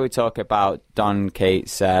weeks ago, we talked about Don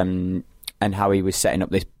Cates and how he was setting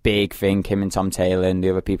up this big thing, him and Tom Taylor and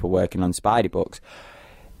the other people working on Spidey books.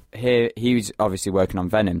 Here, he was obviously working on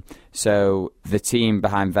Venom. So the team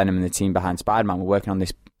behind Venom and the team behind Spider-Man were working on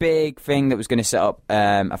this big thing that was going to set up,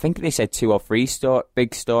 I think they said 2 or 3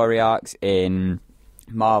 big story arcs in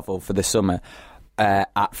Marvel for the summer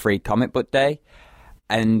at Free Comic Book Day.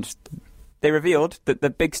 And they revealed that the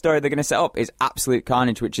big story they're going to set up is Absolute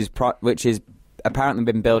Carnage, which is apparently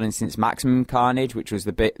been building since Maximum Carnage, which was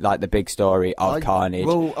the big story of Carnage.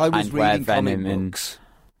 Well, I was and where reading Venom comic books.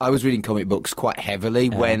 I was reading comic books quite heavily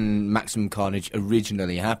when Maximum Carnage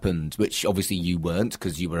originally happened, which obviously you weren't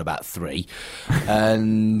because you were about 3.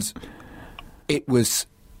 And it was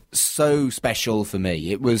so special for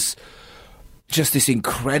me. It was just this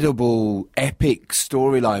incredible, epic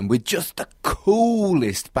storyline with just the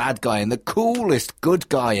coolest bad guy and the coolest good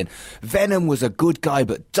guy. And Venom was a good guy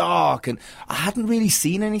but dark. And I hadn't really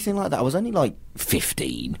seen anything like that. I was only like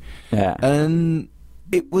 15. Yeah. And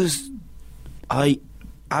it was...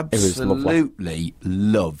 Absolutely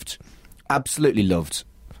loved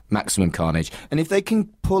Maximum Carnage. And if they can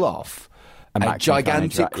pull off a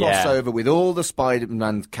gigantic crossover with all the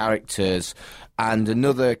Spider-Man characters and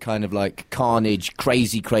another kind of like Carnage,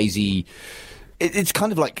 crazy... It's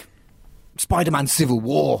kind of like Spider-Man Civil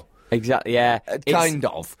War. Exactly, yeah.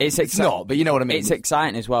 It's not, but you know what I mean. It's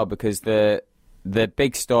exciting as well because the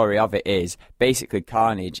big story of it is basically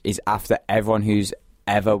Carnage is after everyone who's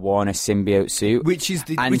ever worn a symbiote suit, which is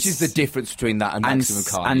the difference between that and Maximum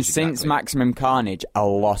Carnage. And since Maximum Carnage, a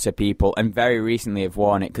lot of people, and very recently, have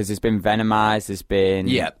worn it because there's been Venomized, there's been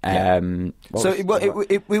so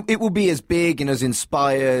it will be as big and as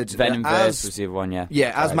inspired. Venomverse was the other one,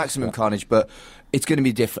 as Maximum Carnage, but it's going to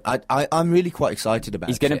be different. I'm really quite excited about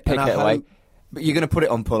it. He's going to pick it away. But you're going to put it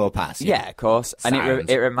on pull or pass. Yeah, of course. And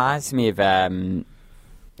it reminds me of.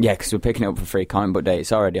 Yeah, because we're picking it up for Free Comic Book Day.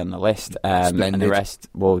 It's already on the list. And the rest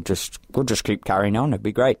we'll just keep carrying on. It'd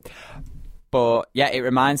be great. But yeah, it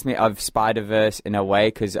reminds me of Spider-Verse in a way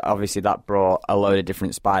because obviously that brought a load of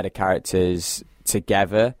different Spider characters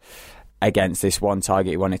together against this one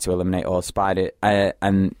target. He wanted to eliminate all Spider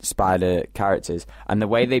characters. And the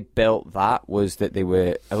way they built that was that they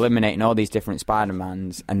were eliminating all these different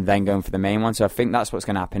Spider-Mans and then going for the main one. So I think that's what's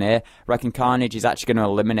going to happen here. I reckon Carnage is actually going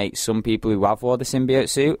to eliminate some people who have wore the symbiote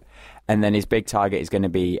suit. And then his big target is going to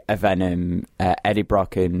be a Venom, Eddie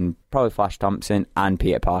Brock, and probably Flash Thompson and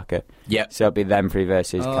Peter Parker. Yep. So it'll be them 3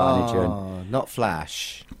 versus Carnage. Oh, not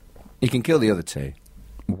Flash. He can kill the other 2.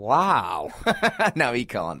 Wow. No, he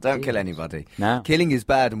can't. Don't kill anybody. No. Killing is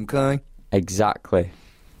bad, okay? Exactly.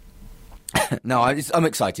 No, I'm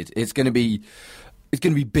excited. It's going to be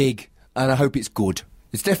big, and I hope it's good.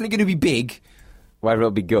 It's definitely going to be big. Whether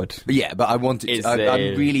it'll be good. Yeah, but I want it.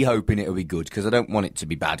 I'm really hoping it'll be good because I don't want it to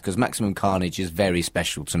be bad because Maximum Carnage is very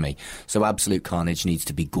special to me. So Absolute Carnage needs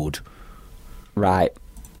to be good. Right.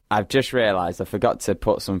 I've just realised I forgot to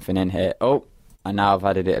put something in here. Oh, and now I've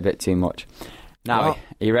added it a bit too much. Now, are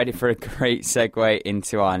you ready for a great segue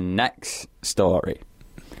into our next story?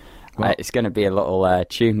 It's going to be a little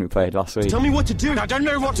tune we played last week. Tell me what to do. I don't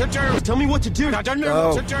know what to do. Tell me what to do. I don't know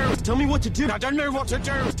what to do. Tell me what to do. I don't know what to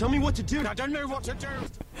do. Tell me what to do. I don't know what to do.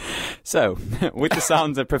 So, with the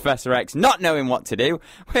sounds of Professor X not knowing what to do,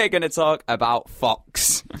 we're going to talk about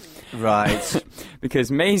Fox. Right. Because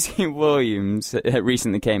Maisie Williams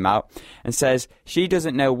recently came out and says she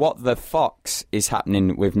doesn't know what the Fox is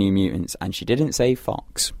happening with New Mutants, and she didn't say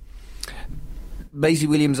Fox. Maisie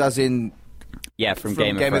Williams as in... Yeah, from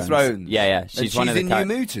Game of Thrones. Yeah. She's one of the in New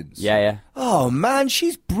Mutants. Yeah. Oh man,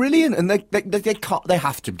 she's brilliant, and they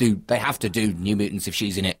have to do New Mutants if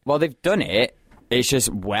she's in it. Well, they've done it. It's just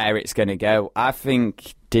where it's going to go. I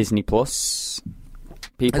think Disney Plus.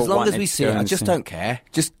 People as long as we see it, I just don't care.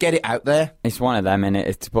 Just get it out there. It's one of them,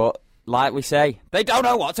 innit? But like we say, they don't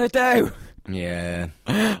know what to do. Yeah,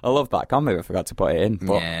 I love that comic. I forgot to put it in,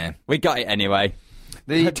 but we got it anyway.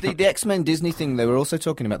 The X-Men Disney thing, they were also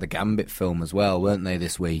talking about the Gambit film as well, weren't they,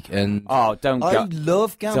 this week? And I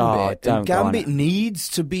love Gambit. And Gambit needs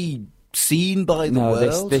to be seen by the No,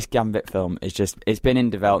 world. this Gambit film is just, it's been in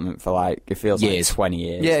development for like, it feels Years. like 20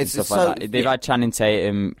 years. Yeah, and it's stuff so- like that. They've yeah. had Channing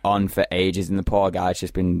Tatum on for ages, and the poor guy's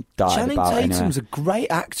just been died Channing about Tatum's anyway. a great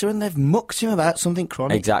actor, and they've mucked him about something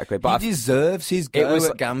chronic. Exactly, but he I've- deserves his go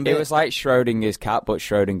at Gambit. It was like Schrodinger's cat, but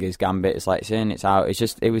Schrodinger's Gambit. It's like, it's in, it's out. It's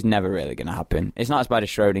just, it was never really going to happen. It's not as bad as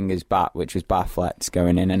Schrodinger's bat, which was Batflex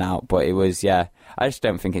going in and out, but it was, yeah. I just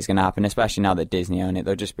don't think it's going to happen, especially now that Disney own it.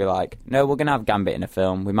 They'll just be like, no, we're going to have Gambit in a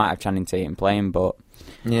film. We might have Channing Tatum playing, but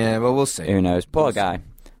Yeah, well, we'll see. who knows? Poor guy.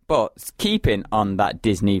 But keeping on that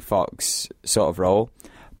Disney Fox sort of role,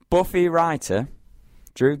 Buffy writer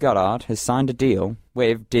Drew Goddard has signed a deal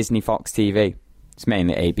with Disney Fox TV. It's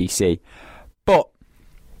mainly ABC. But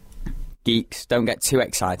geeks, don't get too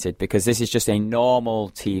excited, because this is just a normal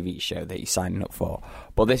TV show that he's signing up for.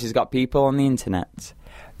 But this has got people on the internet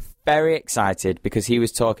very excited, because he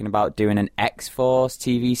was talking about doing an X-Force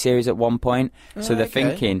TV series at one point. So they're okay.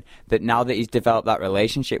 thinking that now that he's developed that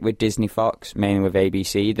relationship with Disney Fox, mainly with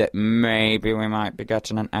ABC, that maybe we might be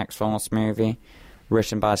getting an X-Force movie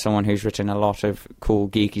written by someone who's written a lot of cool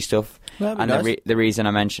geeky stuff. That'd be And nice. the reason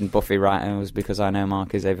I mentioned Buffy writing was because I know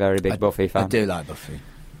Mark is a very big Buffy fan. I do like Buffy.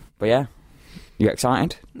 But yeah, you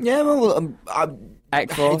excited? Yeah, well,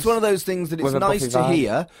 X-Force it's one of those things that it's with a nice Buffy to vibe?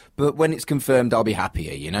 hear, but when it's confirmed, I'll be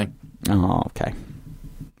happier, you know? Oh, okay.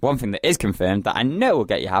 One thing that is confirmed that I know will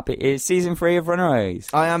get you happy is season 3 of Runaways.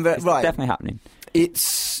 I am very... It's Right. definitely happening.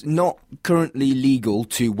 It's not currently legal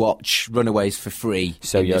to watch Runaways for free.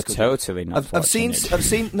 So in you're this country. totally not I've seen. watching it. I've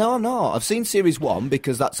seen. No, I'm not. I've seen series 1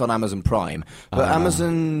 because that's on Amazon Prime. But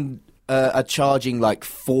Amazon are charging like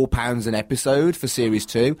 £4 an episode for series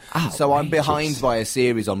 2. So I'm behind by a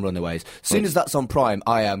series on Runaways. As soon as that's on Prime,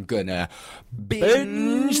 I am gonna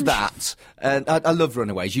binge that. And I love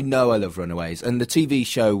Runaways. You know, I love Runaways. And the TV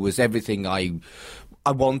show was everything I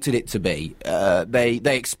wanted it to be. They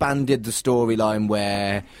expanded the storyline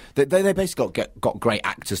where they basically got great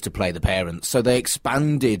actors to play the parents, so they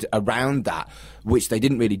expanded around that, which they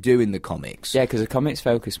didn't really do in the comics. Yeah, because the comics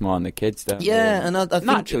focus more on the kids, don't Yeah, they? and I think,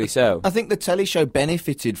 Naturally so. I think the telly show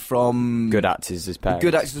benefited from Good actors as parents.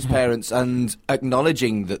 good actors as parents and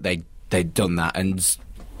acknowledging that they'd done that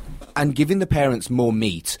and giving the parents more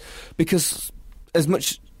meat, because as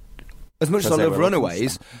much as I they love were looking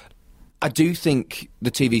Runaways, I do think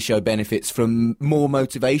the TV show benefits from more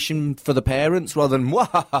motivation for the parents rather than We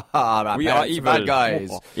are evil bad evil.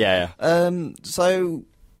 guys. Yeah. So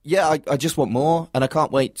yeah, I just want more, and I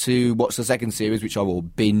can't wait to watch the second series, which I will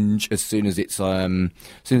binge as soon as it's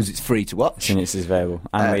free to watch. And it's available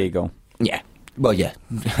and legal. Yeah. Well, yeah.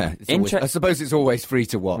 I suppose it's always free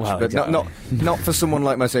to watch, Well, but exactly. not for someone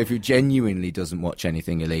like myself who genuinely doesn't watch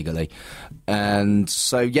anything illegally. And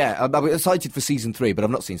so, yeah, I'm excited for season 3, but I've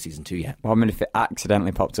not seen season 2 yet. Well, I mean, if it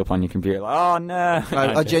accidentally popped up on your computer, like, oh no.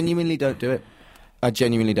 I genuinely don't do it. I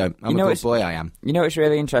genuinely don't. I'm You know a good it's- boy, I am. You know what's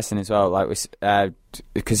really interesting as well, like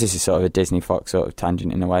because this is sort of a Disney Fox sort of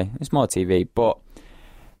tangent in a way. It's more TV, but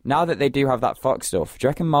now that they do have that Fox stuff, do you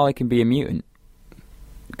reckon Molly can be a mutant?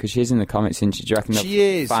 Because she's in the comics, isn't she? Do you reckon She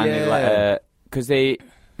is, yeah. Because they,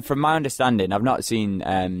 from my understanding, I've not seen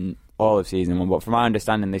all of season 1, but from my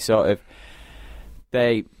understanding,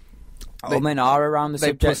 they women are around the they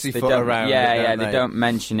subject. pussyfoot don't- around it, yeah, don't yeah. they? They don't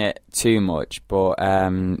mention it too much, but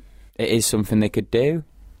it is something they could do.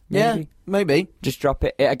 Yeah, Maybe. maybe. Just drop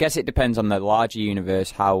it. I guess it depends on the larger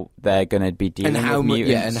universe how they're going to be dealing And how with much?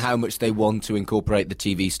 mutants. Yeah, and how much they want to incorporate the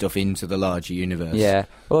TV stuff into the larger universe. Yeah.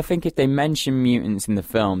 Well, I think if they mention mutants in the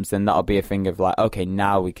films, then that'll be a thing of like, okay,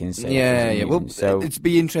 now we can say. Yeah, there's yeah. Well, mutants. So it'd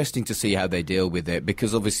be interesting to see how they deal with it,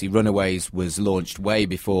 because obviously Runaways was launched way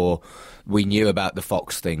before we knew about the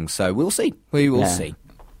Fox thing. So we'll see. We will Yeah. see.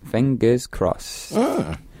 fingers crossed.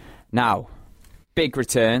 Now, big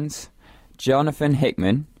returns. Jonathan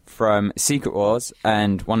Hickman from Secret Wars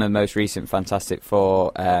and one of the most recent Fantastic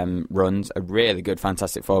Four runs, a really good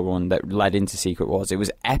Fantastic Four run that led into Secret Wars. It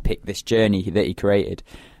was epic, this journey that he created,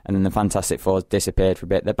 and then the Fantastic Four disappeared for a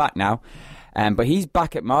bit. They're back now, but he's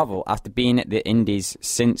back at Marvel after being at the Indies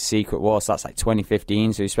since Secret Wars. So that's like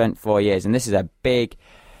 2015, so he spent 4 years, and this is a big,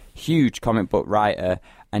 huge comic book writer,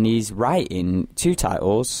 and he's writing 2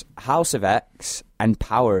 titles, House of X and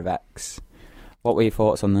Power of X. What were your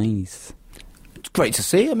thoughts on these? It's great to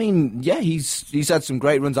see. I mean, yeah, he's had some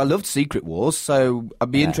great runs. I loved Secret Wars, so I'd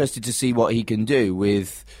be interested to see what he can do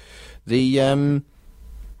with the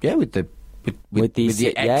with the he's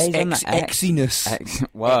on the X. Xiness.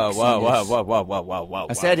 Whoa.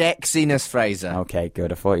 I said Xiness, Fraser. Okay,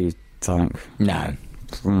 good. I thought you were No.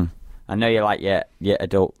 I know you like your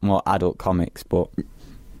more adult comics, but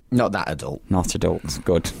Not that adult. Not adults.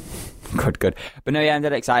 Good. Good. But no, yeah, I'm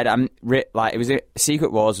dead excited.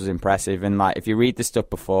 Secret Wars was impressive, and like if you read the stuff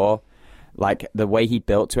before, like the way he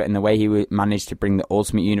built to it and the way he managed to bring the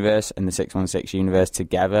Ultimate Universe and the 616 universe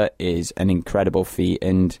together is an incredible feat.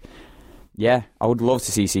 And yeah, I would love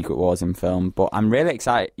to see Secret Wars in film, but I'm really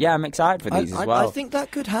excited. Yeah, I'm excited for these as well. I think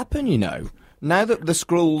that could happen. Now that the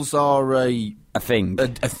Skrulls are a thing.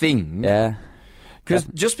 A thing. Yeah. Because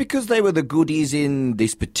just because they were the goodies in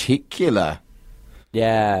this particular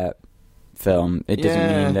film, it doesn't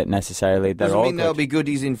mean that necessarily they're all good. There'll be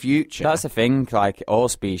goodies in future. That's the thing, like all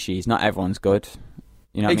species, not everyone's good.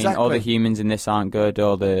 You know what I mean? All the humans in this aren't good,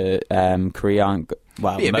 all the Kree aren't good.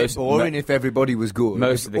 Well, it'd be a bit boring if everybody was good.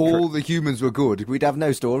 If all the humans were good, we'd have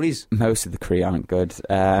no stories. Most of the Kree aren't good.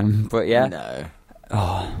 But yeah. No.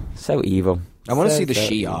 Oh, so evil. I want to see the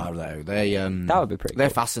Shi'ar though. They that would be pretty. They're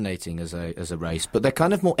cool. fascinating as a race, but they're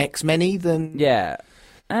kind of more X-Men-y than. Yeah.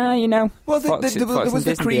 You know. Well, there was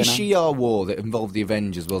the Kree Shi'ar war that involved the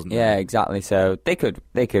Avengers, wasn't there? Yeah, exactly. So they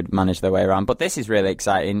could manage their way around. But this is really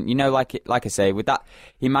exciting. You know, like I say, with that,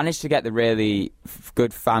 he managed to get the really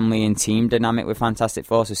good family and team dynamic with Fantastic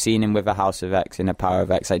Four. So seeing him with a House of X and a Power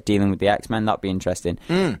of X, like dealing with the X-Men, that'd be interesting.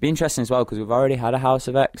 Be interesting as well because we've already had a House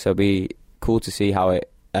of X, so it'd be cool to see how it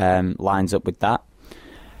lines up with that.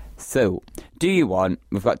 So,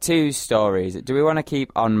 we've got two stories. Do we want to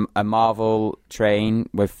keep on a Marvel train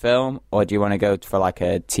with film, or do you want to go for like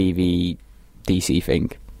a TV DC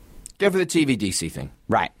thing? Go for the TV DC thing.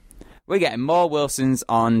 Right. We're getting more Wilsons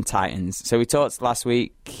on Titans. So we talked last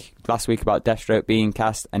week about Deathstroke being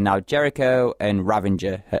cast, and now Jericho and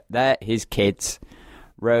Ravager, they're his kids.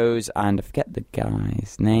 Rose and I forget the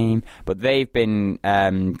guy's name, but they've been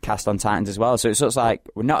cast on Titans as well. So it's sort of like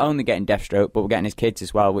we're not only getting Deathstroke, but we're getting his kids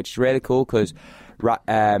as well, which is really cool because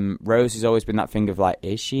Rose has always been that thing of like,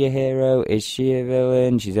 is she a hero? Is she a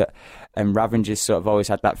villain? And Ravager's sort of always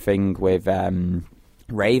had that thing with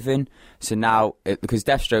Raven. So now, because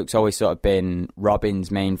Deathstroke's always sort of been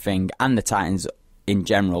Robin's main thing and the Titans in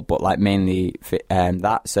general, but like mainly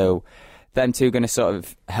that. So them two are going to sort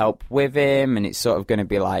of help with him, and it's sort of going to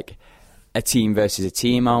be like a team versus a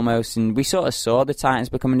team almost. And we sort of saw the Titans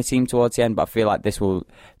becoming a team towards the end, but I feel like this will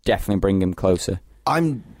definitely bring him closer.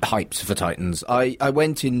 I'm hyped for Titans. I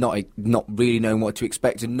went in not really knowing what to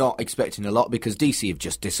expect and not expecting a lot because DC have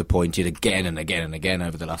just disappointed again and again and again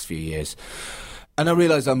over the last few years. And I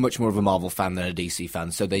realise I'm much more of a Marvel fan than a DC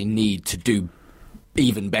fan, so they need to do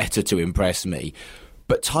even better to impress me.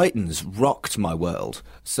 But Titans rocked my world.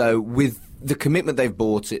 So with the commitment they've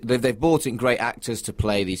brought in great actors to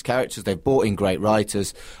play these characters. They've brought in great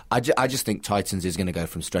writers. I just think Titans is going to go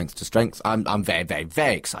from strength to strength. I'm very, very,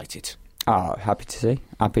 very excited. Oh, happy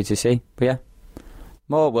to see. But yeah,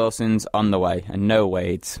 more Wilsons on the way, and no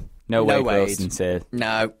Wades. No Wade Wilsons here.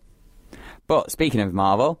 No. But speaking of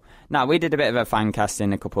Marvel, now we did a bit of a fan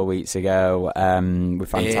casting a couple of weeks ago with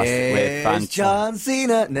Fantastic. John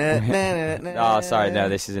Cena. Oh, sorry, no,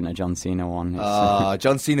 this isn't a John Cena one.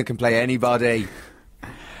 John Cena can play anybody.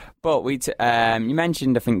 But you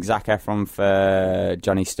mentioned, I think, Zac Efron for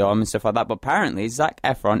Johnny Storm and stuff like that. But apparently, Zac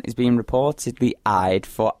Efron is being reportedly eyed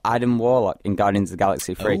for Adam Warlock in Guardians of the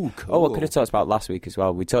Galaxy 3. Oh, cool. Oh, we could have talked about last week as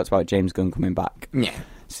well. We talked about James Gunn coming back. Yeah.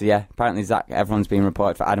 So yeah, apparently Zac Efron's being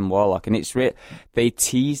reported for Adam Warlock, and they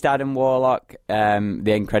teased Adam Warlock the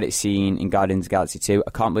end credit scene in Guardians of the Galaxy 2.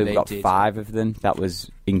 I can't believe we got 5 of them. That was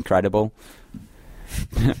incredible.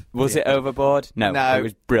 Was it overboard? No, it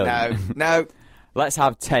was brilliant. No. Let's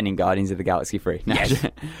have 10 in Guardians of the Galaxy 3. No. Yes.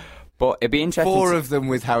 But it'd be interesting. 4 of them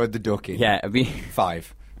with Howard the Duck in. Yeah, it'd be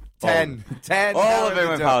 5. 10. All of them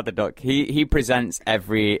with Howard the Duck. He presents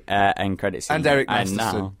every end credit scene. And Eric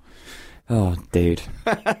Masterson. Oh, dude.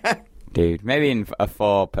 Maybe in a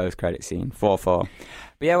 4 post-credit scene. 4-4.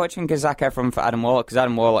 But yeah, watching Zac Efron for Adam Warlock, because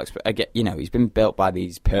Adam Warlock's, he's been built by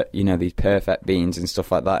these perfect beings and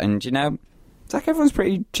stuff like that. And, Zac Efron's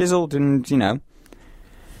pretty chiseled and,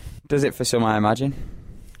 does it for some, I imagine.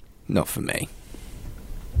 Not for me.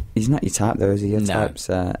 He's not your type, though, is he? Your type's...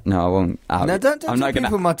 no, I won't out No, don't I'm not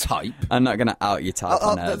people my type. I'm not going to out your type.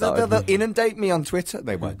 They'll inundate me on Twitter.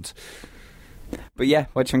 They won't. But yeah,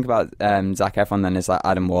 what do you think about Zac Efron then as like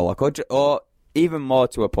Adam Warlock? Or even more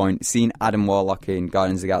to a point, seeing Adam Warlock in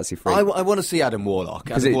Guardians of the Galaxy 3. I want to see Adam Warlock.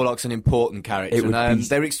 Warlock's an important character.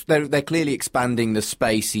 They're clearly expanding the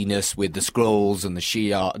spaciness with the Skrulls and the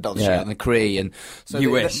Shi'ar, and the Kree. And so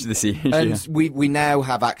And we now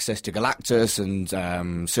have access to Galactus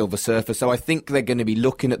and Silver Surfer, so I think they're going to be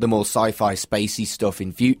looking at the more sci-fi, spacey stuff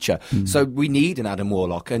in future. So we need an Adam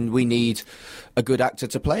Warlock, and we need a good actor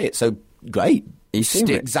to play it. So great. He's doing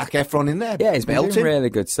Stick it. Zac Efron in there. Yeah, he's been belting. doing really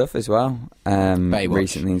good stuff as well Baywatch.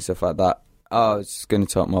 recently and stuff like that. Oh, I was going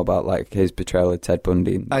to talk more about like his portrayal of Ted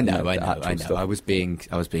Bundy. And, I know. the actual I know. stuff. I was being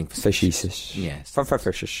Facetious. Yes.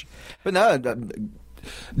 Facetious. But no,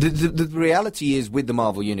 the reality is with the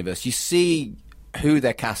Marvel Universe, you see who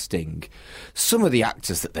they're casting. Some of the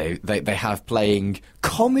actors that they have playing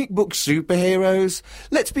comic book superheroes.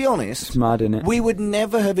 Let's be honest. It's mad, innit? We would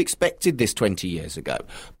never have expected this 20 years ago.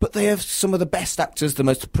 But they have some of the best actors, the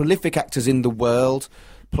most prolific actors in the world,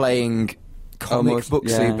 playing comic book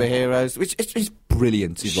superheroes, which is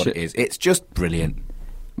brilliant, is what it is. It's just brilliant.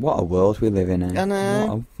 What a world we live in, eh? I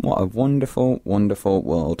know. What a wonderful, wonderful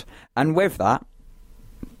world. And with that,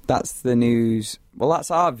 that's the news. Well,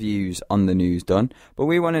 that's our views on the news done. But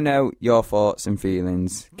we want to know your thoughts and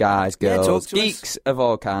feelings, guys, Yeah, girls, talk to us. geeks of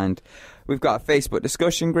all kind. We've got a Facebook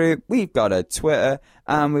discussion group, we've got a Twitter,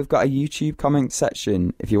 and we've got a YouTube comment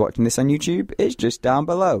section. If you're watching this on YouTube, it's just down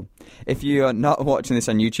below. If you're not watching this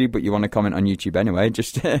on YouTube, but you want to comment on YouTube anyway,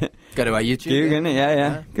 just Go to our YouTube. Google it,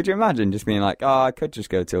 yeah. Could you imagine just being like, oh, I could just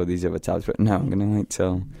go to all these other tabs, but no, I'm going to wait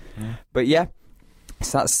till... But yeah,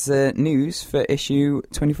 so that's the news for issue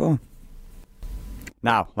 24.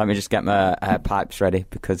 Now, let me just get my pipes ready,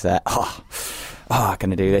 because, I'm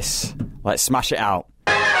going to do this. Let's smash it out.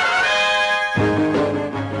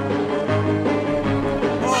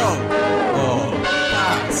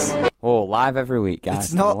 Oh, live every week, guys.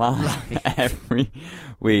 It's not live every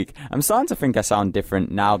week. I'm starting to think I sound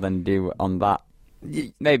different now than I do on that.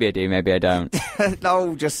 Maybe I do, maybe I don't.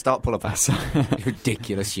 No, just stop, pull or pass.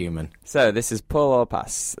 Ridiculous human. So, this is Pull or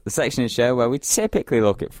Pass, the section of the show where we typically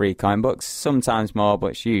look at free comic books, sometimes more, but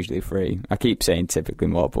it's usually free. I keep saying typically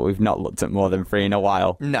more, but we've not looked at more than free in a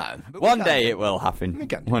while. No. but we One can. day it will happen. We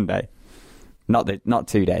can. One day. Not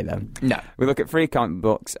today, though. No. We look at free comic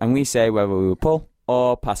books and we say whether we will pull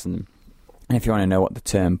or pass on them. And if you want to know what the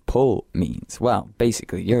term pull means, well,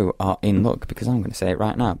 basically you are in luck, because I'm going to say it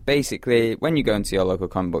right now. Basically, when you go into your local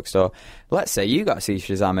comic book store, let's say you got to see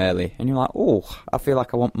Shazam early, and you're like, oh, I feel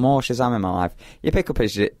like I want more Shazam in my life. You pick up a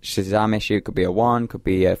Shazam issue, could be a 1, could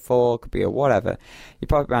be a 4, could be a whatever. You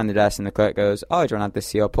pop it behind the desk and the clerk goes, oh, do you want to add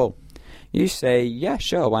this to your pull? You say, yeah,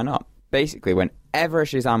 sure, why not? Basically, whenever a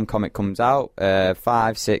Shazam comic comes out,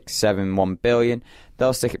 5, 6, 7, 1 billion,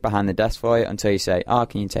 they'll stick it behind the desk for you until you say, oh,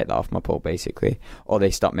 can you take that off my pull, basically? Or they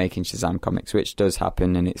stop making Shazam comics, which does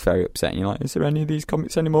happen, and it's very upsetting. You're like, is there any of these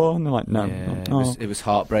comics anymore? And they're like, no. Yeah, Oh. it was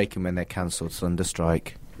heartbreaking when they cancelled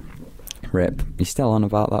Thunderstrike. Rip. You're still on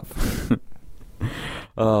about that.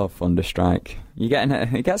 Oh, Thunderstrike. You're getting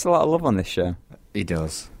it. It gets a lot of love on this show. He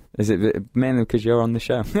does. Is it mainly because you're on the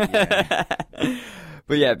show?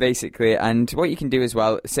 But yeah, basically, and what you can do as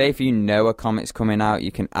well, say if you know a comic's coming out,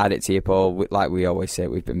 you can add it to your poll. Like we always say,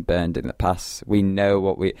 we've been burned in the past. We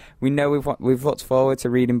know we've looked forward to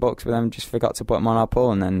reading books, but then just forgot to put them on our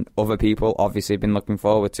poll, and then other people obviously have been looking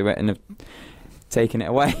forward to it and have taken it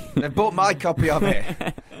away. They bought my copy of it.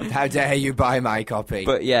 How dare you buy my copy?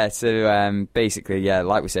 But yeah, so basically, yeah,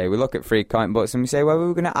 like we say, we look at free comic books and we say, well,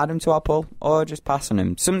 we're going to add them to our poll or just pass on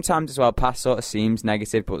them. Sometimes as well, pass sort of seems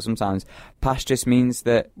negative, but sometimes pass just means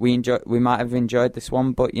that we might have enjoyed this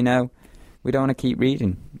one, but you know, we don't want to keep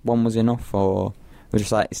reading. One was enough, or we're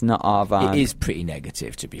just like, it's not our vibe. it is pretty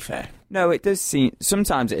negative, to be fair. No, it does seem.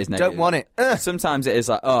 Sometimes it is negative. Don't want it. Sometimes it is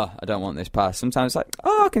like, oh, I don't want this pass. Sometimes it's like,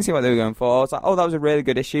 oh, I can see what they were going for. It's like, oh, that was a really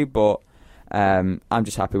good issue, but I'm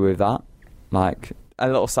just happy with that. Like a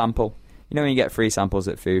little sample. You know when you get free samples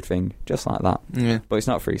at Food Thing, just like that. Yeah. But it's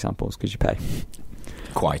not free samples because you pay.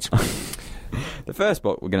 Quite. The first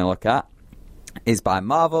book we're going to look at is by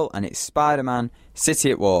Marvel, and it's Spider-Man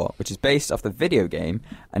City at War, which is based off the video game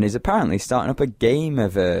and is apparently starting up a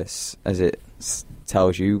gamerverse, as it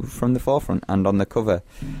tells you from the forefront and on the cover.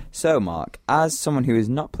 So, Mark, as someone who has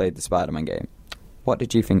not played the Spider-Man game, what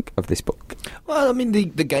did you think of this book? Well, I mean, the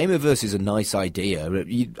Gamerverse is a nice idea.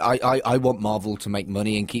 I want Marvel to make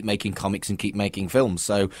money and keep making comics and keep making films,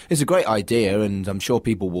 so it's a great idea, and I'm sure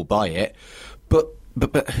people will buy it.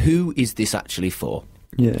 But who is this actually for?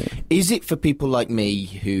 Yeah. Is it for people like me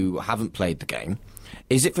who haven't played the game?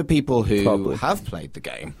 Is it for people who Probably. have played the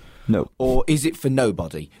game? No. Or is it for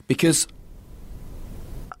nobody? Because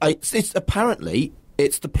it's apparently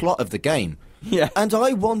it's the plot of the game. Yeah. And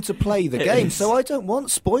I want to play the It game, is. so I don't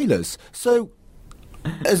want spoilers. So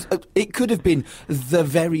it could have been the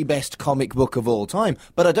very best comic book of all time,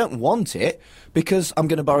 but I don't want it because I'm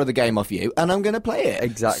going to borrow the game off you and I'm going to play it.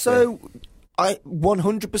 Exactly. So I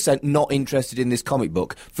 100% not interested in this comic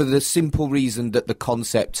book for the simple reason that the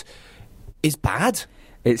concept is bad.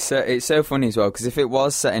 It's so funny as well, because if it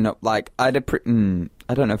was setting up, like, I don't know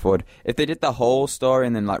if I would. If they did the whole story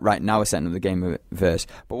and then, like, right now we're setting up the Gameverse.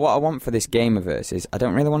 But what I want for this Gameverse is, I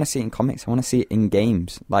don't really want to see it in comics. I want to see it in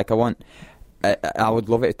games. Like, I would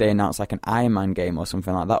love it if they announced, like, an Iron Man game or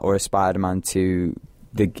something like that, or a Spider-Man 2,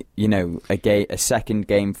 a second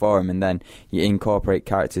game for him, and then you incorporate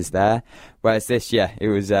characters there. Whereas this,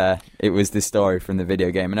 it was the story from the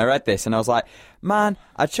video game. And I read this and I was like, man,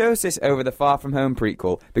 I chose this over the Far From Home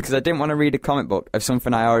prequel because I didn't want to read a comic book of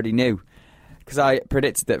something I already knew. Because I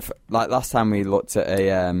predicted that, like last time we looked at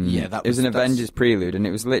it was an Avengers prelude, and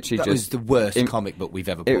it was literally that was the worst comic book we've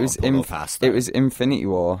ever past. It was Infinity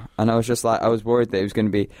War, and I was just like, I was worried that it was going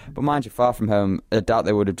to be. But mind you, Far From Home, I doubt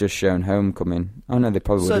they would have just shown Homecoming. Oh no, they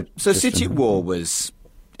probably would have. So City at War was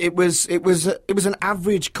an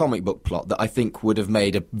average comic book plot that I think would have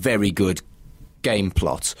made a very good game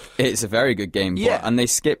plot. It's a very good game plot, and they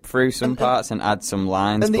skip through some parts and add some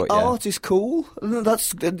lines. And the art is cool.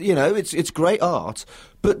 That's it's great art,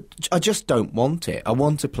 but I just don't want it. I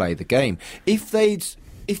want to play the game. If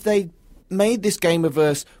they made this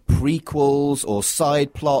Gameverse prequels or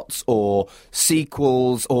side plots or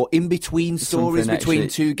sequels or in between stories between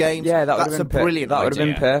two games, that's a brilliant idea. That would have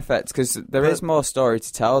been perfect, because there is more story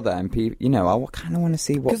to tell there, and I kind of want to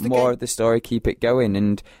see what more of the story, keep it going.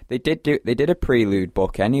 And they did a prelude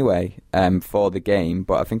book anyway for the game,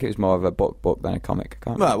 but I think it was more of a book than a comic. I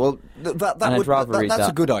can't remember. Well, that's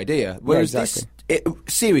a good idea. Whereas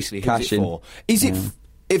seriously, who's it for? Is it?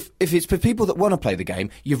 If it's for people that want to play the game,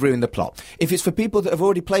 you've ruined the plot. If it's for people that have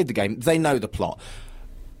already played the game, they know the plot.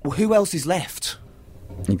 Well, who else is left?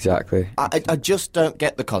 Exactly. I just don't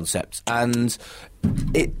get the concept, and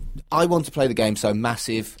I want to play the game, so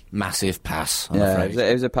massive pass. I'm afraid.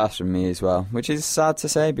 It was a pass from me as well, which is sad to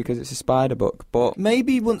say because it's a Spider book. But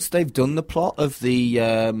maybe once they've done the plot of the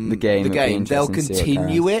game, they'll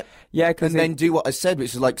continue it. Yeah, and then do what I said,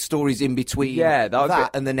 which is like stories in between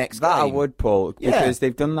and the next game. That I would pull, because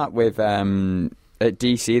they've done that with at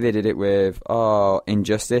DC. They did it with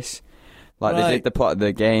Injustice. Like they did the plot of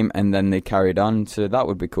the game and then they carried on. So that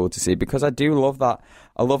would be cool to see, because I do love that.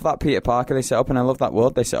 I love that Peter Parker they set up, and I love that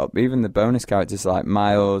world they set up. Even the bonus characters like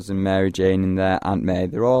Miles and Mary Jane and their Aunt May,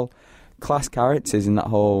 they're all class characters, and that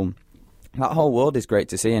whole world is great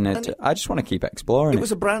to see, and I just want to keep exploring it. It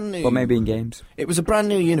was a brand new... But maybe in games. It was a brand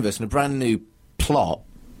new universe and a brand new plot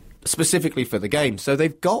specifically for the game, so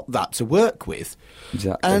they've got that to work with.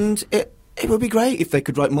 Exactly. And it would be great if they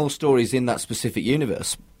could write more stories in that specific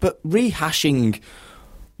universe, but rehashing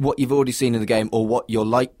what you've already seen in the game or what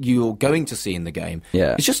you're going to see in the game,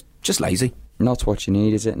 it's just lazy. Not what you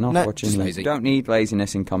need, is it? Not what you need. Lazy. Don't need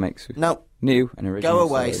laziness in comics. No. New and original. Go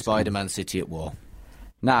away, Spider-Man City at War.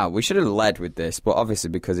 Now, we should have led with this, but obviously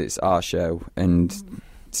because it's our show and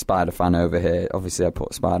Spider fan over here, obviously I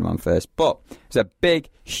put Spider-Man first. But it's a big,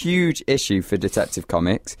 huge issue for Detective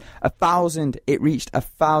Comics. It reached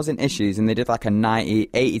 1,000 issues, and they did like a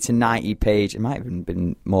 80 to 90 page, it might have even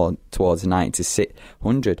been more towards 90 to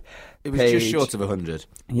 100. It was just short of 100.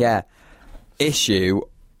 Yeah. Issue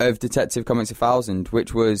of Detective Comics 1,000,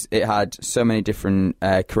 which was, it had so many different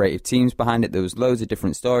creative teams behind it. There was loads of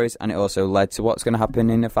different stories, and it also led to what's going to happen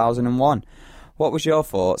in 1001. What was your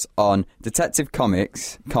thoughts on Detective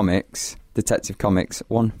Comics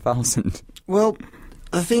 1000? Well,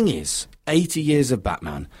 the thing is, 80 years of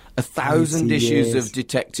Batman, 1,000 issues of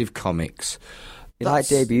Detective Comics. It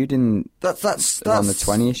debuted in that's on the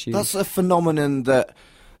 20 issues. That's a phenomenon that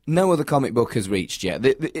no other comic book has reached yet.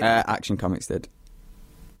 Action Comics did.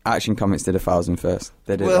 Action Comics did 1,000 first.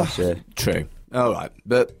 They did last year. True. All right,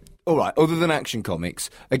 but other than Action Comics,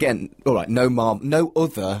 again, all right, no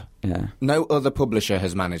other publisher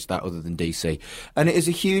has managed that other than DC, and it is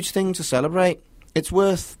a huge thing to celebrate. It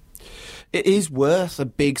is worth a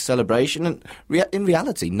big celebration, and in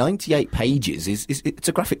reality, 98 pages it's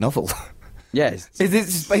a graphic novel. Yes,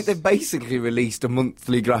 they've basically released a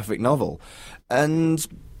monthly graphic novel, and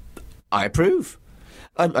I approve.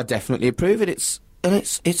 I definitely approve it.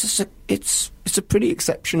 It's a pretty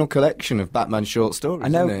exceptional collection of Batman short stories. I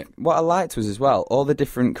know. Isn't it? What I liked was as well all the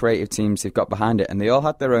different creative teams they've got behind it, and they all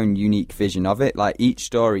had their own unique vision of it. Like each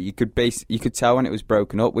story, you could tell when it was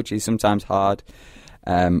broken up, which is sometimes hard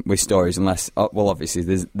with stories, unless obviously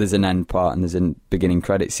there's an end part and there's a beginning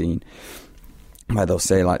credit scene where they'll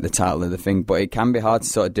say like the title of the thing, but it can be hard to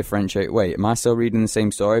sort of differentiate. Wait, am I still reading the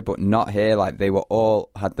same story? But not here. Like they were all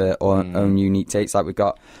had their own unique takes. Like we've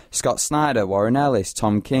got Scott Snyder, Warren Ellis,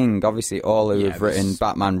 Tom King, obviously all who have written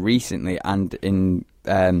Batman recently and in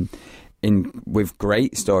with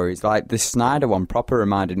great stories. Like the Snyder one proper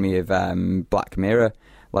reminded me of Black Mirror.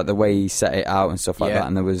 like the way he set it out and stuff like that,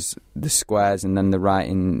 and there was the squares and then the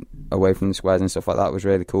writing away from the squares and stuff like that was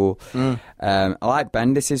really cool. I like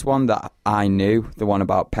Bendis's one that I knew, the one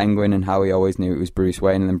about Penguin and how he always knew it was Bruce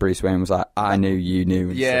Wayne, and then Bruce Wayne was like, I knew you knew.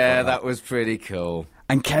 And stuff like that was pretty cool.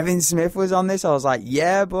 And Kevin Smith was on this. I was like,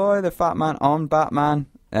 yeah, boy, the Fat Man on Batman,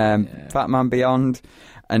 Fat Man Beyond.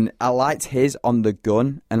 And I liked his on the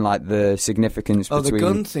gun and like the significance between... the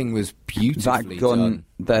gun thing was beautifully that gun,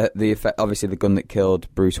 done. The effect, obviously the gun that killed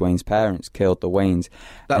Bruce Wayne's parents, killed the Waynes.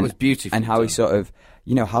 That was beautiful. And how he sort of,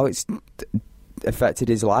 how it's affected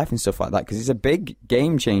his life and stuff like that, because it's a big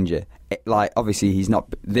game changer. Like, obviously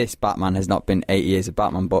this Batman has not been 8 years of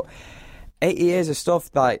Batman, but 8 years of stuff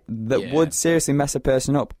that would seriously mess a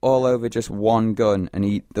person up all over just one gun.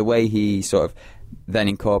 And the way he sort of then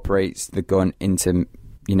incorporates the gun into...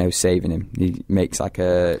 saving him. He makes like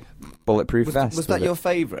a bulletproof vest. Was that your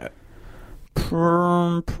favourite?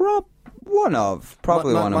 One of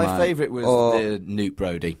mine. My favourite was the Newt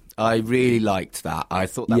Brody. I really liked that. I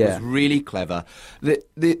thought that was really clever.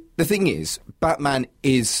 The thing is, Batman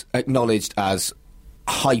is acknowledged as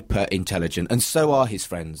hyper intelligent, and so are his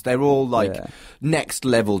friends. They're all next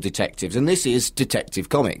level detectives, and this is Detective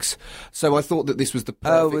Comics. So I thought that this was the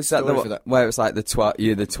perfect story for that. Where it was like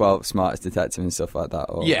you're the 12th smartest detective and stuff like that?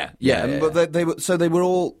 Or, But they were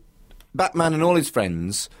all Batman and all his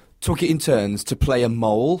friends took it in turns to play a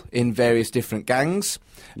mole in various different gangs,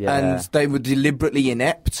 and they were deliberately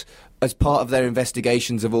inept as part of their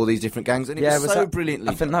investigations of all these different gangs, and it was so brilliantly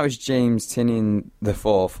I think that was James Tynion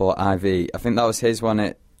IV for IV. I think that was his one.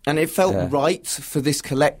 And it felt right for this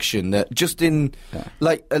collection that just in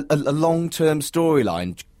like a long-term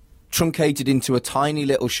storyline truncated into a tiny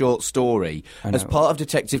little short story as part of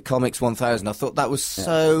Detective Comics 1000. I thought that was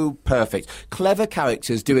so perfect. Clever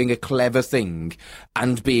characters doing a clever thing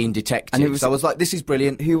and being detectives. I was like, this is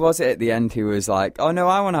brilliant. Who was it at the end who was like, oh no,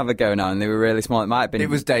 I want to have a go now, and they were really small? It might have been... It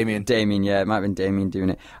was Damien. It might have been Damien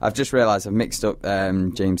doing it. I've just realised I've mixed up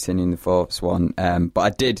James Tynion IV's one,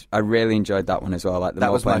 but I really enjoyed that one as well. Like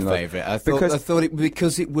that was my favourite. I thought it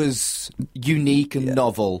because it was unique and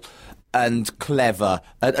novel and clever.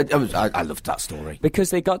 I loved that story. Because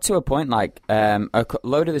they got to a point, like, a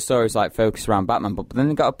load of the stories, like, focused around Batman, but then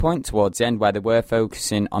they got a point towards the end where they were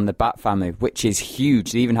focusing on the Bat family, which is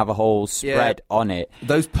huge. They even have a whole spread on it.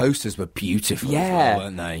 Those posters were beautiful as well,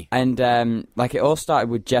 weren't they? And, like, it all started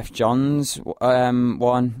with Jeff Johns'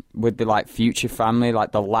 one, with the, like, future family,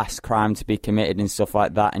 like, the last crime to be committed and stuff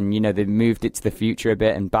like that. And, they moved it to the future a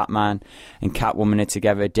bit, and Batman and Catwoman are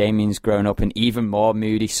together. Damien's grown up and even more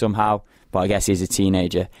moody somehow. But I guess he's a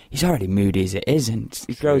teenager. He's already moody as it is, and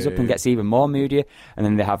he grows up and gets even more moodier. And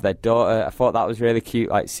then they have their daughter. I thought that was really cute,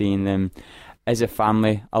 like seeing them as a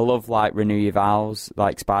family. I love like Renew Your Vows,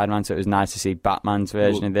 like Spider-Man. So it was nice to see Batman's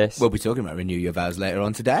version of this. We'll be talking about Renew Your Vows later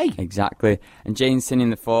on today. Exactly. And James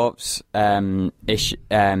Tynion IV's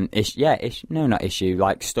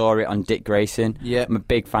like story on Dick Grayson. Yeah, I'm a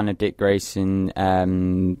big fan of Dick Grayson.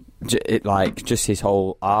 Like just his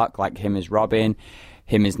whole arc, like him as Robin,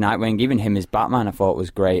 him as Nightwing, even him as Batman, I thought was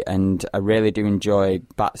great, and I really do enjoy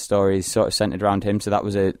Bat stories sort of centered around him. So that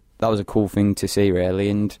was a cool thing to see, really,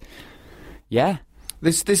 and yeah.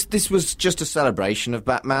 This was just a celebration of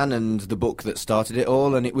Batman and the book that started it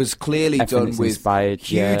all, and it was clearly done with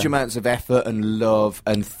huge amounts of effort and love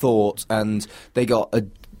and thought, and they got a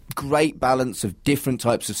great balance of different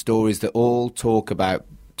types of stories that all tell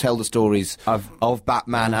the stories of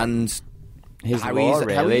Batman and his lore,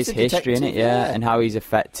 really, his history in it, and how he's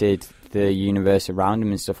affected the universe around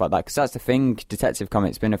him and stuff like that. Because that's the thing, Detective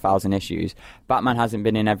Comics been 1,000 issues. Batman hasn't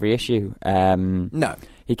been in every issue. No.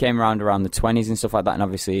 He came around the 20s and stuff like that, and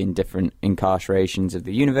obviously in different incarcerations of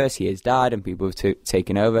the universe, he has died and people have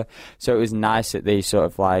taken over. So it was nice that they sort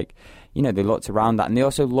of like, they looked around that, and they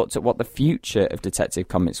also looked at what the future of Detective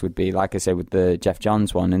Comics would be, like I said, with the Jeff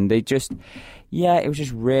Johns one, and they just, it was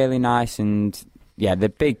just really nice. And the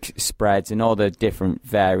big spreads and all the different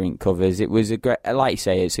variant covers. It was a great, like you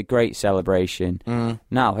say, it's a great celebration.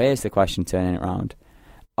 Now, here's the question turning it around.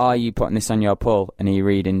 Are you putting this on your pull and are you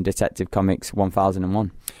reading Detective Comics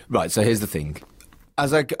 1001? Right, so here's the thing.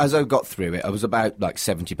 As I got through it, I was about like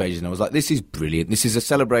 70 pages and I was like, this is brilliant. This is a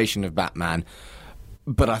celebration of Batman.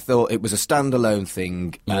 But I thought it was a standalone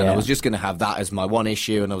thing, and I was just going to have that as my one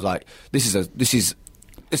issue, and I was like, this is a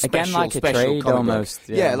special, again, like a trade almost.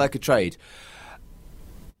 Yeah, like a trade.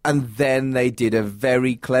 And then they did a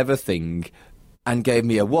very clever thing and gave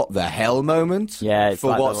me a what the hell moment Yeah, it's for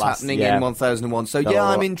like the what's last- happening yeah. in 1001. So The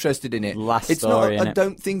I'm la- interested in it. last It's story, not. I innit?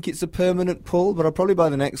 don't think it's a permanent pull, but I'll probably buy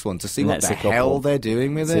the next one to see what Next the couple. hell they're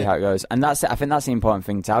doing with See it. how it goes. And I think that's the important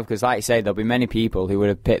thing to have, because like you say, there'll be many people who would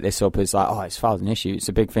have picked this up as like, oh, it's 1,000 issues, it's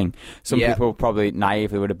a big thing. Some Yeah. people probably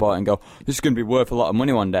naively would have bought it and go, this is going to be worth a lot of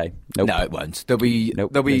money one day. Nope. No, it won't. There'll be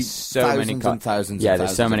Nope. there'll be There's so thousands many and thousands. Yeah, and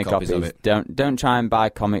there's so thousands many of copies of it. Don't try and buy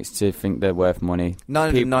comics to think they're worth money.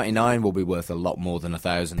 999 will be worth a lot more than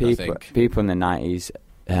 1,000. I think. People in the 90s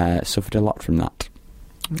suffered a lot from that.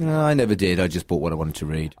 No, I never did. I just bought what I wanted to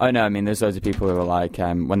read. I know, I mean, there's loads of people who were like,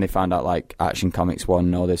 when they found out, like, Action Comics 1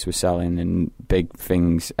 and all this was selling and big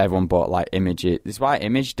things, everyone bought, like, Image. It's why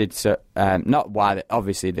Image did so, not why,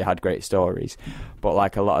 obviously they had great stories, but,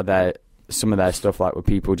 like, a lot of some of their stuff, like, were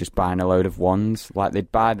people just buying a load of ones. Like, they'd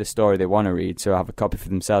buy the story they want to read, so have a copy for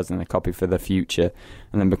themselves and a copy for the future.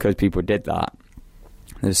 And then because people did that,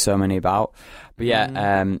 there's so many about. But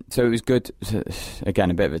yeah, so it was good. Again,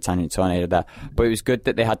 a bit of a tangent tornado there. But it was good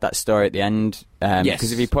that they had that story at the end. Yes.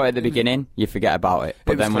 Because if you put it at the beginning, you forget about it.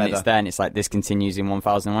 But It was then when clever. it's there and it's like, this continues in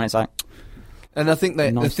 1001, it's like, And I think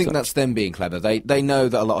Nice touch. that's them being clever. They know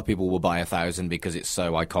that a lot of people will buy 1,000 because it's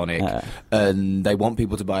so iconic, and they want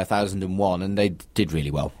people to buy 1,001, and they did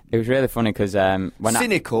really well. it was really funny because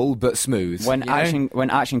Cynical but smooth. when you know?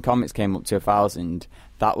 Action Comics came up to 1,000,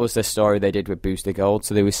 that was the story they did with Booster Gold.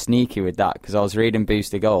 So they were sneaky with that, because I was reading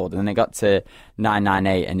Booster Gold and then it got to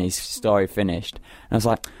 998 and his story finished, and I was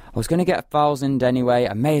like, I was going to get 1,000 anyway,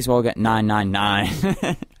 I may as well get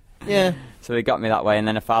 999. Yeah. So they got me that way, and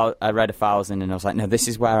then I read 1,000 and I was like, no, this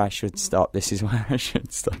is where I should stop, this is where I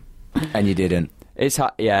should stop. And you didn't. It's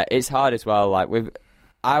yeah, it's hard as well. Like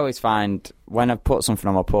I always find when I've put something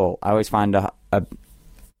on my pull, I always find a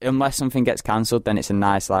unless something gets cancelled, then it's a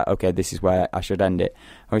nice like, okay, this is where I should end it.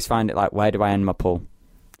 I always find it like, where do I end my pull?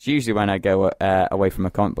 It's usually when I go away from a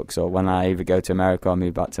comic book store, when I either go to America or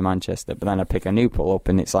move back to Manchester. But then I pick a new pull up,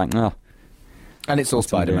 and it's like, oh, And it's all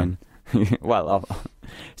what's I'm Spider-Man. doing? Well,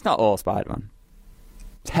 it's not all Spider-Man.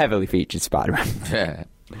 It's heavily featured Spider-Man. Yeah.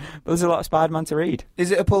 But there's a lot of Spider-Man to read. Is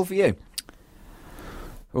it a pull for you?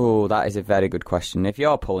 Oh, that is a very good question. If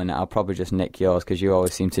you're pulling it, I'll probably just nick yours, because you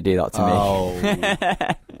always seem to do that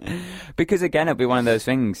to me. Because again, it'll be one of those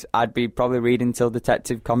things. I'd be probably reading till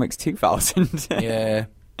Detective Comics 2000. Yeah.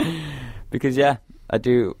 Because yeah, I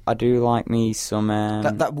do like me some.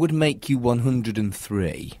 That would make you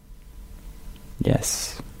 103.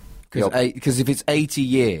 Yes. Because if it's 80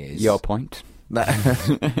 years... Your point.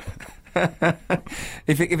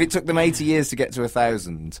 if it took them 80 years to get to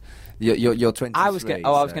 1,000, you're 23. I was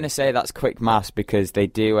going to say that's quick maths, because they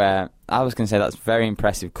do. I was going to say that's very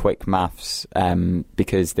impressive quick maths,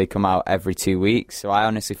 because they come out every 2 weeks. So I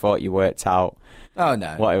honestly thought you worked out. Oh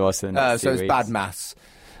no. What it was for the next 2 so it's weeks. bad maths.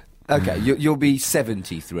 Okay, you'll be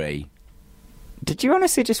 73. Did you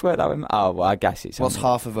honestly just work that with? Oh, well, I guess it's. What's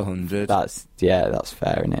half of 100? That's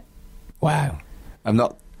fair, isn't it? Wow. I'm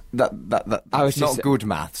not. That I was that's not just- good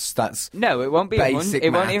maths. That's No, it won't be. Basic 100. It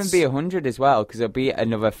won't even maths. be 100 as well, because it'll be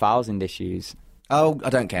another 1,000 issues. I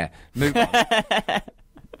don't care. Move on.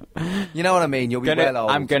 You know what I mean? You'll be well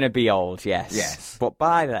old. I'm gonna be old, yes. Yes. But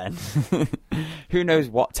by then, who knows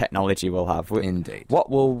what technology we'll have? Indeed. What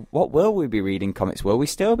will we be reading comics? Will we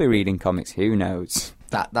still be reading comics? Who knows?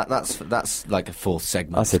 That's like a fourth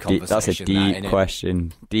segment. That's a conversation. deep innit?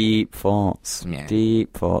 question. Deep thoughts. Yeah.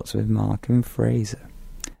 Deep thoughts with Mark and Fraser.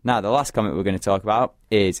 Now, the last comic we're going to talk about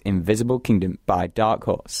is Invisible Kingdom by Dark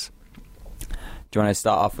Horse. Do you want to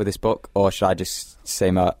start off with this book, or should I just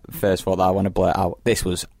say my first thought that I want to blurt out? This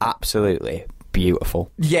was absolutely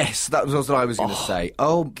beautiful. Yes, that was what I was going to say.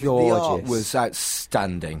 Oh, the art gorgeous. was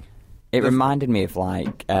outstanding. It reminded me of,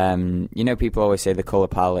 like, people always say the colour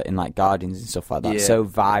palette in, like, Guardians and stuff like that. Yeah. So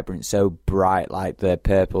vibrant, so bright, like the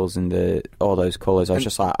purples and all those colours. I was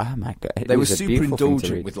just like, oh my God. They were was a super beautiful thing to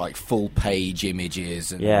indulgent read. with like full page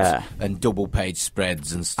images and Yeah. and double page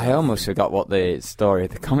spreads and stuff. I almost forgot what the story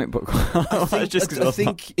of the comic book was. I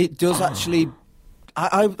think it does actually.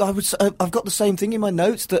 I've got the same thing in my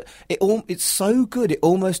notes that it's so good it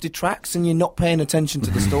almost detracts and you're not paying attention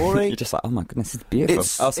to the story. You're just like, oh my goodness, it's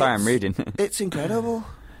beautiful. I'm reading. It's incredible.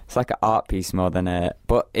 It's like an art piece more than a.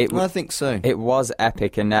 But I think so. It was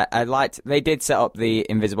epic, and I liked. They did set up the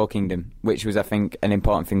Invisible Kingdom, which was, I think, an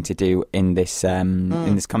important thing to do in this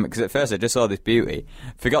in this comic. Because at first I just saw this beauty,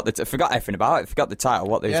 forgot everything about it, forgot the title,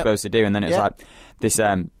 what they were supposed to do, and then it was like this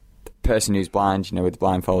person who's blind, with the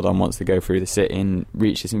blindfold on, wants to go through the city and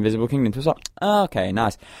reach this Invisible Kingdom. So it's like, oh, okay,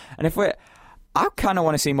 nice. And I kind of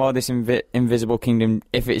want to see more of this Invisible Kingdom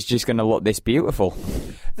if it's just going to look this beautiful.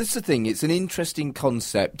 That's the thing. It's an interesting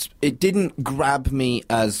concept. It didn't grab me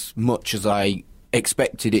as much as I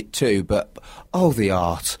expected it to, but the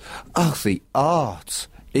art.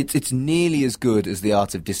 It's nearly as good as the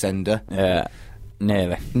art of Descender. Yeah,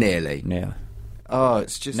 nearly. Nearly. Oh,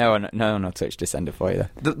 it's just No one will touch Descender for you.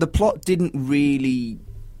 the plot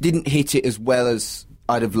didn't hit it as well as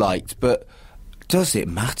I'd have liked, but does it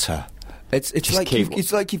matter? It's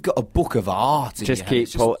like you've got a book of art. In Just your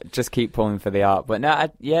hand. just keep pulling for the art. But no, I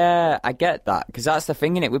get that, because that's the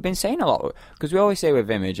thing, innit? We've been saying a lot, because we always say with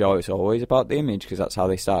Image, it's always about the image, because that's how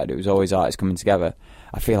they started. It was always artists coming together.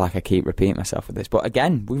 I feel like I keep repeating myself with this, but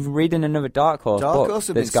again, we're reading another Dark Horse book. Dark Horse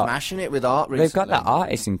have been smashing it with art recently. They've got that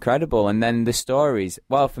art; it's incredible. And then the stories.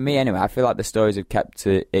 Well, for me anyway, I feel like the stories have kept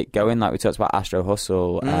it going. Like we talked about Astro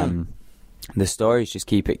Hustle, the stories just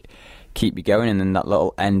keep you going, and then that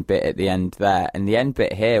little end bit at the end there, and the end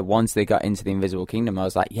bit here. Once they got into the Invisible Kingdom, I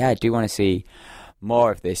was like, yeah, I do want to see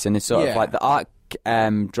more of this. And it's sort of like the art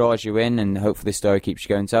draws you in, and hopefully the story keeps you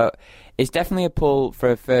going. So it's definitely a pull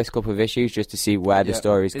for a first couple of issues just to see where the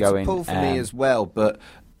story's going. It's a pull for me as well, but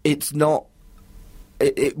it's not.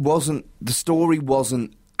 It wasn't. The story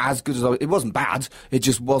wasn't as good as it wasn't bad. It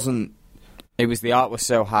just wasn't. It was the art was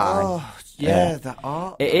so high. Oh yeah, that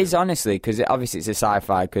art. It is, honestly, because obviously it's a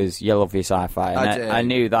sci-fi, because you love your sci-fi. And I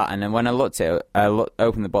knew that, and then when I looked at it,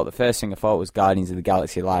 opened the book, the first thing I thought was Guardians of the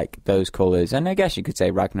Galaxy, like those colours, and I guess you could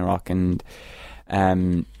say Ragnarok, and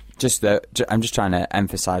I'm just trying to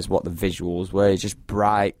emphasise what the visuals were. It's just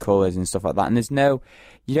bright colours and stuff like that, and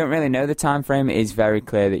you don't really know the time frame. It is very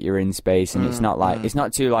clear that you're in space, and it's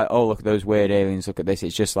not too like, oh, look at those weird aliens, look at this.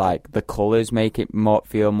 It's just like the colours make it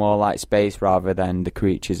feel more like space rather than the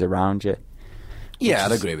creatures around you. Yeah,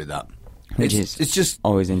 I'd agree with that. It's just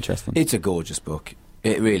always interesting. It's a gorgeous book.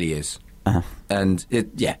 It really is. Uh-huh. And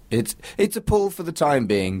it's a pull for the time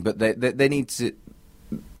being, but they need to.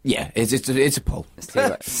 Yeah, it's a pull.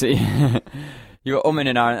 See, you were umming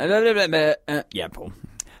and ahhing. Yeah, pull.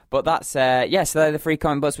 But that's, so they're the 3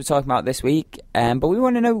 comic books we're talking about this week. But we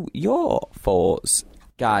want to know your thoughts,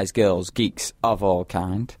 guys, girls, geeks of all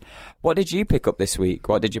kind. What did you pick up this week?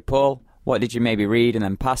 What did you pull? What did you maybe read and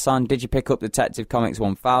then pass on? Did you pick up Detective Comics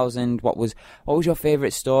 1000? What was your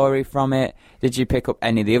favourite story from it? Did you pick up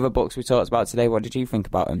any of the other books we talked about today? What did you think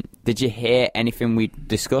about them? Did you hear anything we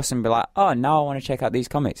discussed and be like, oh, now I want to check out these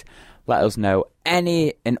comics? Let us know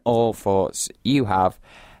any and all thoughts you have.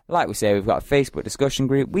 Like we say, we've got a Facebook discussion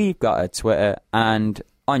group, we've got a Twitter, and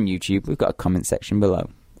on YouTube, we've got a comment section below.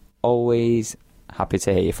 Always happy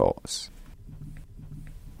to hear your thoughts.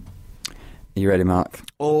 Are you ready, Mark?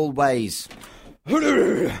 Always.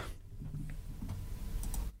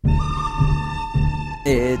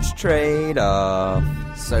 It's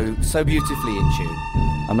Trade-Off. So beautifully in tune.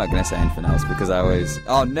 I'm not going to say anything else because I always...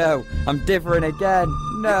 Oh, no! I'm differing again!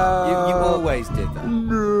 No! You always did that.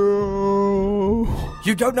 No!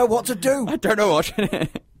 You don't know what to do! I don't know what to do.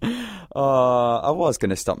 I was going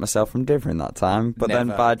to stop myself from differing that time, but then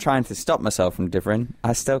by trying to stop myself from differing,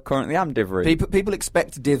 I still currently am differing. People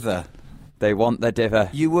expect dither. They want the diver.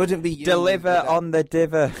 You wouldn't be... Deliver on the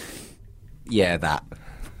diver. Yeah, that.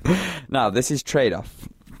 Now, this is Trade-Off,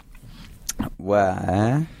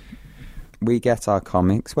 where we get our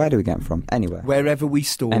comics. Where do we get them from? Anywhere. Wherever we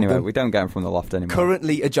store them. We don't get them from the loft anymore.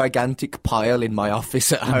 Currently a gigantic pile in my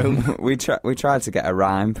office at home. we tried to get a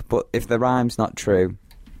rhyme, but if the rhyme's not true,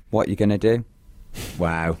 what are you going to do?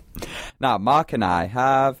 Wow. Now, Mark and I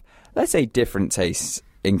have, let's say, different tastes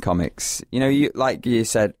in comics. You know, you like you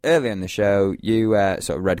said earlier in the show, you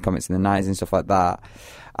sort of read comics in the 90s and stuff like that.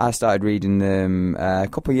 I started reading them a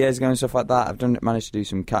couple of years ago and stuff like that. I've managed to do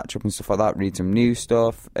some catch-up and stuff like that, read some new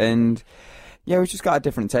stuff, and yeah, we've just got a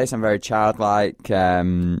different taste. I'm very childlike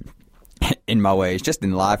in my ways, just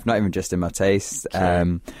in life, not even just in my taste.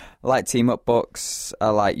 I like team-up books. I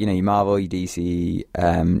like, you know, your Marvel, your DC,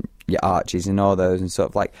 your Archies and all those, and sort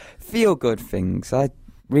of like feel-good things. I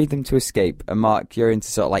read them to escape. And Mark, you're into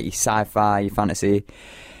sort of like your sci-fi, your fantasy,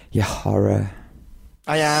 your horror.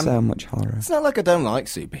 I am. So much horror. It's not like I don't like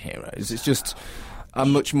superheroes. It's just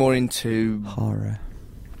I'm much more into... Horror.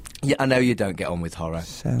 Yeah, I know you don't get on with horror.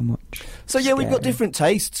 So much. So yeah, we've got different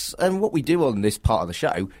tastes, and what we do on this part of the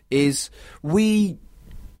show is we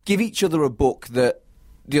give each other a book that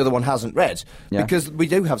the other one hasn't read, because we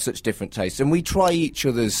do have such different tastes, and we try each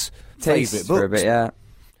other's favourite books. For a bit, yeah.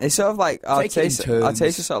 It's sort of like our tastes are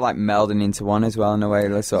sort of like melding into one as well in a way.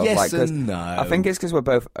 Sort of like, and no. I think it's because we're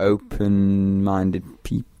both open-minded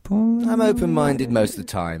people. I'm open-minded most of the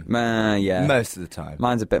time. Yeah. Most of the time.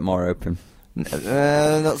 Mine's a bit more open.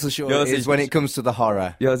 Not so sure Yours it is is- when it comes to the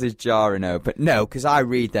horror. Yours is jarring open. No, because I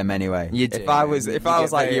read them anyway. You do. If I was You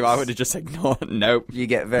like get you, I very- would have just ignored. Nope. You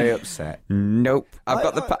get very upset. Nope. I've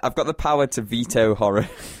got the power to veto horror.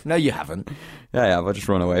 No, you haven't. Yeah, I'll just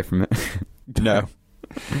run away from it. No.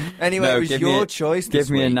 Anyway, No, it was give me your a- choice. Give this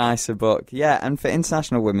me a week. nicer book. Yeah, and for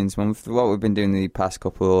International Women's Month, what we've been doing the past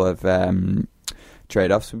couple of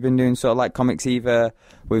trade-offs, we've been doing sort of like comics either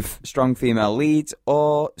with strong female leads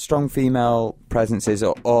or strong female presences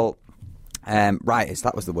or all writers,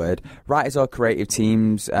 that was the word. Writers or creative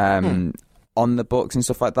teams on the books and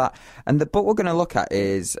stuff like that. And the book we're going to look at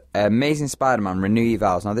is Amazing Spider-Man, Renew Your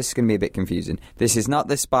Vows. Now, this is going to be a bit confusing. This is not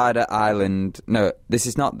the Spider Island... No, this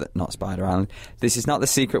is not Spider Island. This is not the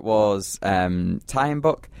Secret Wars tie-in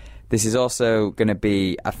book. This is also going to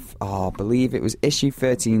be, I believe it was issue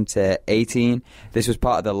 13 to 18. This was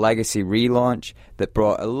part of the Legacy relaunch that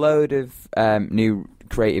brought a load of new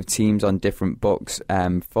creative teams on different books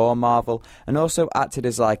for Marvel, and also acted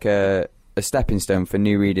as like a stepping stone for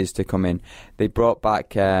new readers to come in. They brought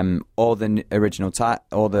back all the original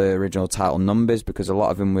title numbers, because a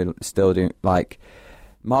lot of them were still doing like...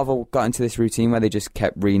 Marvel got into this routine where they just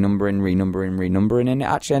kept renumbering, and it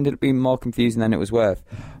actually ended up being more confusing than it was worth.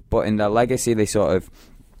 But in their Legacy, they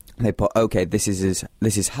put, okay, this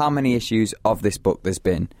is how many issues of this book there's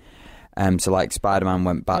been. So like Spider-Man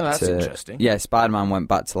went back that's to... interesting. Yeah, Spider-Man went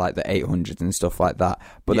back to like the 800s and stuff like that.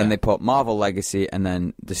 But then they put Marvel Legacy and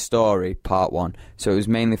then the story, part 1. So it was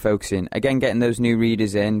mainly focusing, again, getting those new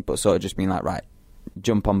readers in, but sort of just being like, right,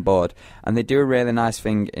 jump on board. And they do a really nice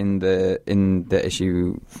thing in the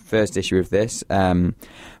first issue of this,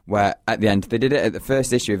 where at the end, they did it at the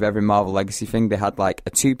first issue of every Marvel Legacy thing. They had like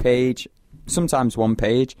a 2-page, sometimes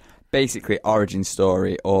 1-page, basically origin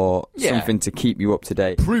story or something to keep you up to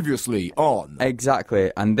date. Previously on.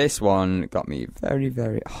 Exactly. And this one got me very,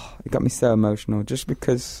 very... it got me so emotional just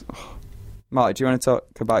because... Mark, do you want to talk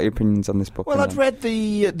about your opinions on this book? Well, I'd read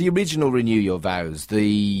the original Renew Your Vows,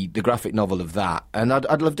 the graphic novel of that, and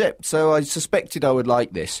I'd loved it. So I suspected I would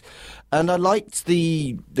like this, and I liked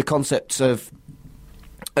the concepts of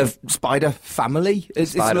Spider Family.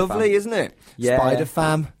 It's Spider lovely, Fam. isn't it? Yeah. Spider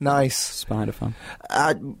Fam, nice. Spider-Fan.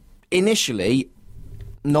 Initially,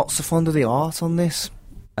 not so fond of the art on this.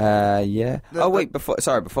 Yeah.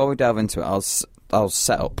 Before we delve into it, I'll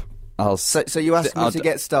set up. So you asked me to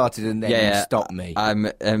get started and then you stop me.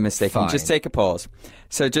 I'm mistaken. Fine. Just take a pause.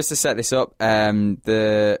 So just to set this up,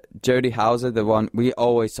 the Jodie Hauser, the one we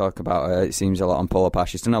always talk about her, it seems a lot on Polar Pass.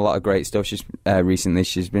 She's done a lot of great stuff. She's recently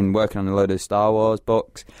she's been working on a load of Star Wars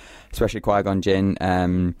books, especially Qui-Gon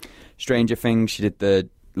Jinn, Stranger Things. She did the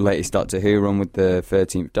latest Doctor Who run with the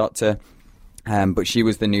 13th Doctor. But she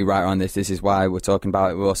was the new writer on this. This is why we're talking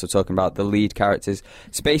about it. We're also talking about the lead characters.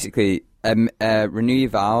 So basically, Renew Your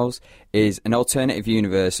Vows is an alternative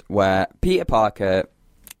universe where Peter Parker,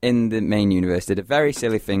 in the main universe, did a very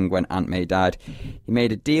silly thing when Aunt May died. He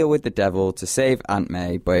made a deal with the devil to save Aunt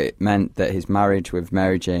May, but it meant that his marriage with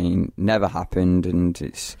Mary Jane never happened, and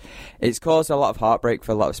it's caused a lot of heartbreak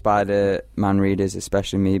for a lot of Spider-Man readers,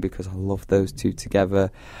 especially me, because I love those two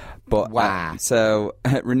together. But Wow. So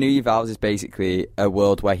Renew Your Vows is basically a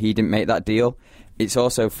world where he didn't make that deal. It's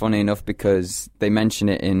also funny enough because they mention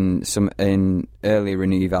it in early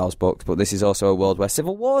Renew Your Vows books, but this is also a world where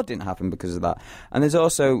Civil War didn't happen because of that. And there's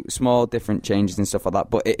also small different changes and stuff like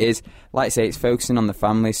that. But it is, like I say, it's focusing on the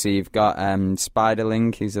family. So you've got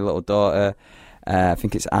Spiderling, who's a little daughter. I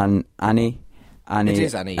think it's Annie. It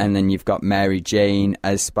is Annie. And then you've got Mary Jane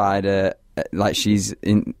as Spider. Like she's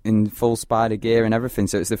in full Spider gear and everything.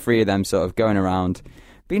 So it's the three of them sort of going around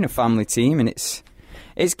being a family team, and it's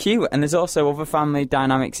cute. And there's also other family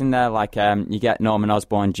dynamics in there, like you get Norman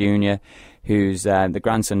Osborn Jr., who's the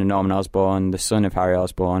grandson of Norman Osborn, the son of Harry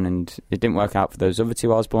Osborn, and it didn't work out for those other two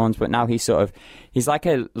Osborns, but now he's like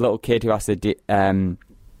a little kid who has to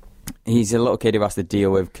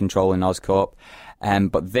deal with controlling Oscorp.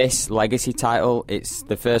 But this Legacy title, it's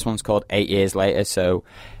the first one's called 8 Years Later, so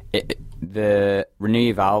the Renew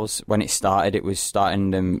Your Vows, when it started, it was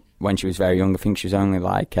starting them when she was very young. I think she was only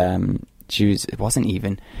like it wasn't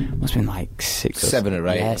even, must have been like 7 or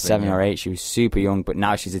 8. Yeah, 7 or 8. She was super young, but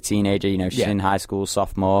now she's a teenager. You know, she's in high school,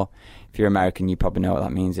 sophomore. If you're American, you probably know what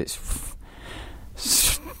that means.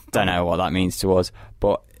 Don't know what that means to us,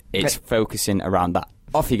 but it's focusing around that.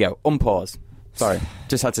 Off you go. Unpause. Sorry,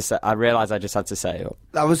 just had to say. I realised I just had to say it up.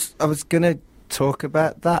 I was going to talk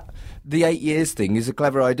about that. The 8 years thing is a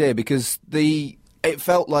clever idea because the it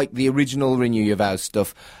felt like the original Renew Your Vows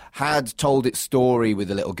stuff had told its story with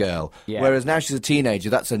the little girl. Yeah. Whereas now she's a teenager,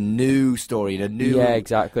 that's a new story and a new,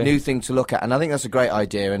 exactly. new thing to look at. And I think that's a great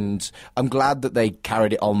idea, and I'm glad that they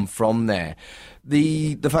carried it on from there.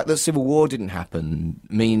 The fact that Civil War didn't happen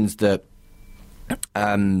means that,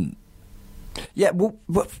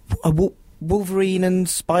 Wolverine and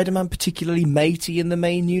Spider-Man particularly matey in the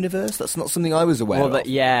main universe? That's not something I was aware of.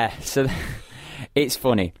 So it's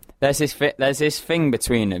funny. There's this thing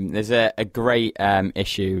between them. There's a great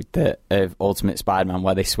issue of Ultimate Spider-Man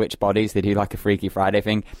where they switch bodies. They do like a Freaky Friday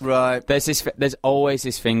thing. Right. There's always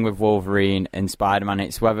this thing with Wolverine and Spider-Man.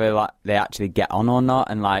 It's whether like they actually get on or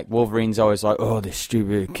not. And like Wolverine's always like, oh, this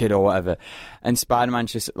stupid kid or whatever. And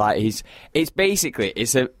Spider-Man's just like it's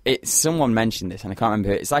someone mentioned this and I can't remember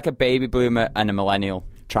who. It's like a baby bloomer and a millennial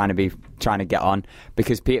trying to get on,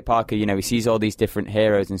 because Peter Parker, you know, he sees all these different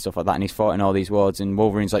heroes and stuff like that, and he's fought in all these wars, and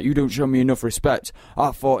Wolverine's like, you don't show me enough respect.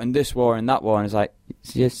 I fought in this war and that war, and it's like,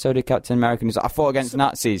 yeah, so did Captain America. And he's like, I fought against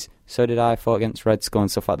Nazis. So did I fought against Red Skull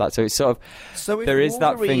and stuff like that. So it's sort of there is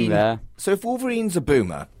that thing there. So if Wolverine's a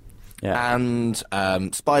boomer, yeah, and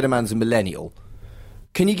Spider-Man's a millennial,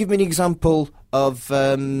 can you give me an example of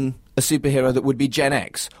a superhero that would be Gen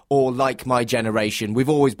X, or like my generation? We've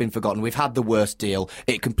always been forgotten. We've had the worst deal.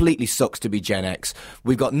 It completely sucks to be Gen X.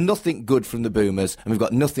 We've got nothing good from the boomers, and we've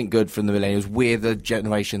got nothing good from the millennials. We're the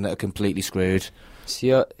generation that are completely screwed.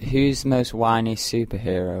 So who's the most whiny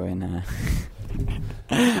superhero in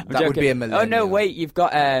That would be a millennial. Oh no, wait, you've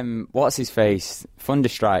got what's his face?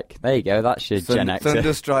 Thunderstrike. There you go, that's your Gen X.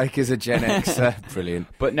 Thunderstrike is a Gen Xer. Brilliant.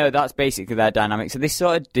 But no, that's basically their dynamic. So they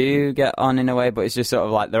sort of do get on in a way, but it's just sort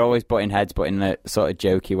of like they're always butting heads, but in a sort of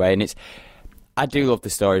jokey way. And I do love the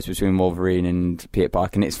stories between Wolverine and Peter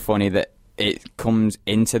Parker, and it's funny that it comes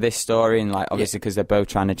into this story, and like obviously because they're both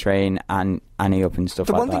trying to train Annie up and stuff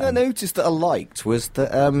like that. The one thing I noticed that I liked was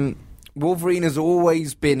that Wolverine has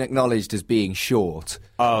always been acknowledged as being short.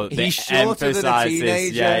 Oh, he's shorter than a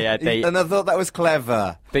teenager. Yeah, and I thought that was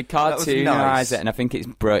clever. They cartoonize nice. it, and I think it's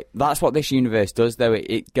brilliant. That's what this universe does, though.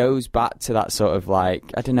 It goes back to that sort of like,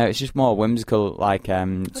 I don't know, it's just more whimsical, like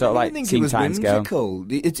sort of like Teen Titans Go.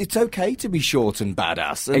 It's okay to be short and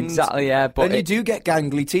badass. And, exactly, yeah. But you do get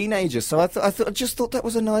gangly teenagers, so I just thought that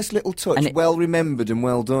was a nice little touch, well remembered and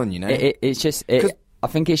well done. You know, it's just. I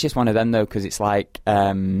think it's just one of them, though, because it's like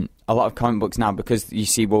a lot of comic books now, because you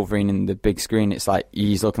see Wolverine in the big screen, it's like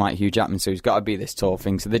he's looking like Hugh Jackman, so he's got to be this tall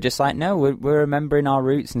thing. So they're just like, no, we're remembering our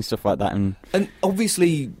roots and stuff like that. And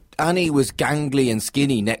obviously, Annie was gangly and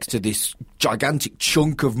skinny next to this gigantic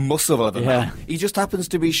chunk of muscle of a man. He just happens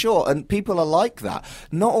to be short, and people are like that.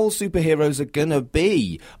 Not all superheroes are going to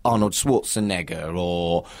be Arnold Schwarzenegger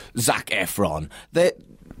or Zac Efron.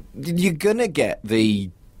 You're going to get the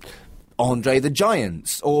Andre the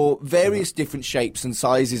Giants, or various different shapes and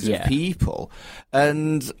sizes of people.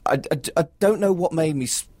 And I don't know what made me...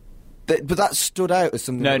 but that stood out as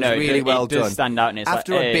something that was really well done. It does stand out. And it's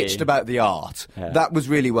after like, I bitched about the art, that was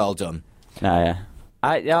really well done. No, yeah.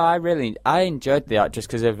 I enjoyed the art just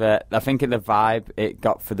because of, I think, of the vibe it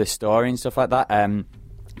got for the story and stuff like that.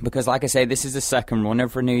 Because, like I say, this is the second run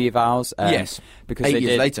of Renew Your Vows. Yes, because 8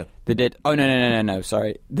 years later. They did... Oh, no,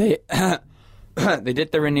 sorry. They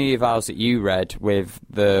did the Renew Your Vows that you read with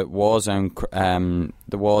the Warzone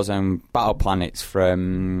battle planets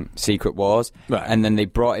from Secret Wars, right. And then they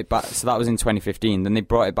brought it back. So that was in 2015. Then they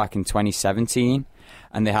brought it back in 2017,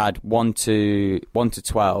 and they had 1 to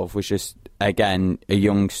 12, which is again a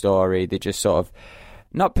young story. They just sort of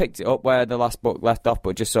not picked it up where the last book left off,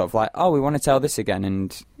 but just sort of like, oh, we want to tell this again,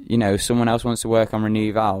 and you know, someone else wants to work on Renew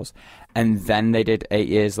Your Vows. And then they did 8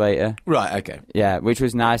 years later. Right, okay. Yeah, which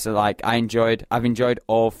was nice. Like, I've enjoyed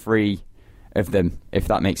all three of them, if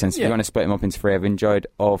that makes sense. If you want to split them up into three, I've enjoyed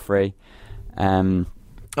all three.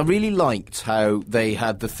 I really liked how they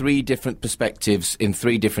had the 3 different perspectives in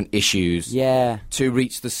 3 different issues to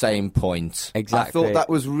reach the same point. Exactly. I thought that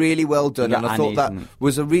was really well done, and I thought that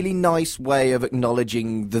was a really nice way of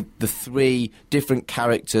acknowledging the 3 different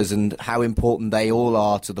characters and how important they all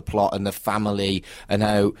are to the plot and the family, and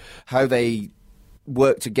how they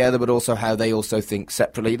work together, but also how they also think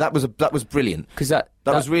separately. That was brilliant. Because that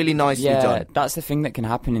was really nicely done. That's the thing that can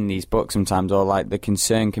happen in these books sometimes, or like the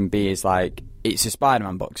concern can be is like, it's a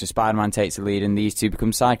Spider-Man book, so Spider-Man takes the lead and these two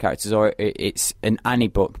become side characters, or it's an Annie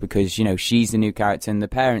book because, you know, she's the new character and the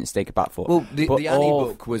parents take a back foot. Well, the Annie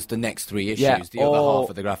book was the next 3 issues, the other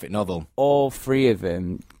half of the graphic novel. All 3 of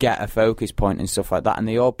them get a focus point and stuff like that, and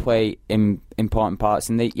they all play important parts,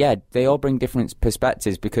 and they all bring different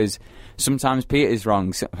perspectives, because sometimes Peter's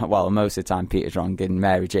wrong, well, most of the time Peter's wrong and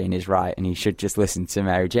Mary Jane is right, and he should just listen to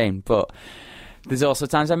Mary Jane, but there's also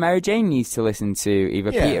times when Mary Jane needs to listen to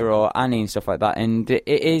either Yeah. Peter or Annie and stuff like that, and it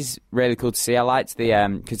is really cool to see. I liked the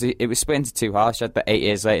because it was split into two halves. You had the 8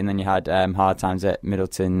 Years Later, and then you had Hard Times at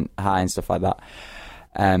Middleton High and stuff like that.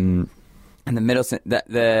 And the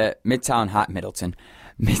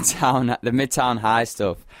Midtown High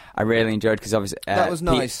stuff I really enjoyed because obviously That was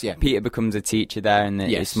nice, yeah. Peter becomes a teacher there, and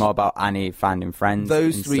Yes. it's more about Annie finding friends.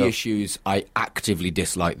 Those and 3 stuff. issues, I actively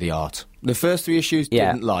dislike the art. The first 3 issues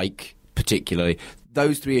Yeah. didn't like particularly.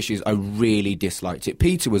 Those 3 issues, I really disliked it.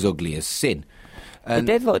 Peter was ugly as sin. It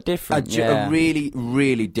did look different. I really,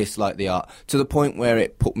 really disliked the art to the point where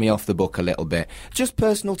it put me off the book a little bit. Just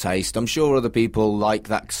personal taste. I'm sure other people like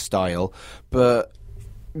that style, but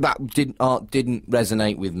art didn't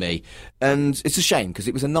resonate with me, and it's a shame because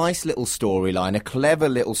it was a nice little storyline, a clever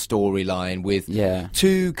little storyline with Yeah.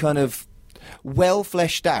 2 kind of well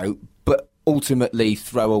fleshed out, but ultimately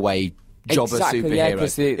throwaway jobber Exactly, yeah, superheroes.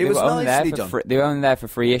 because It was were only nicely there done. for they were only there for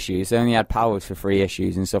 3 issues. They only had powers for 3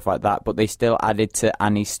 issues and stuff like that, but they still added to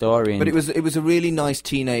Annie's story. And But it was a really nice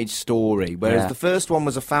teenage story, whereas Yeah. the first one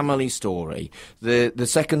was a family story. The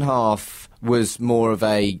second half was more of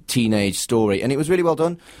a teenage story, and it was really well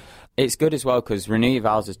done. it's good as well because Renew Your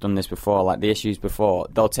Vows has done this before. Like the issues before,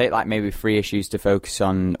 they'll take like maybe 3 issues to focus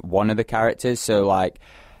on one of the characters. So like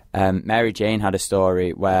Mary Jane had a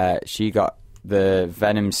story where she got the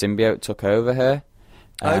Venom symbiote took over her.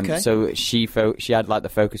 Okay. So she had like the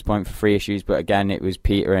focus point for 3 issues, but again, it was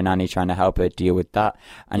Peter and Annie trying to help her deal with that.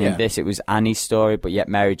 And Yeah. in this, it was Annie's story, but yet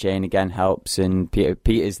Mary Jane again helps, and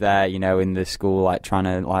Peter's there, you know, in the school, like trying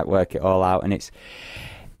to like work it all out. And it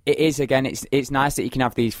is again, it's nice that you can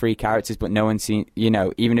have these 3 characters, but no one sees, you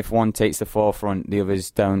know, even if one takes the forefront, the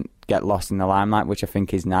others don't get lost in the limelight, which I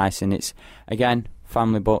think is nice. And it's again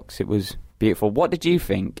family books. It was beautiful. What did you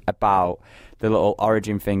think about the little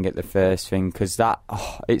origin thing at the first thing? Because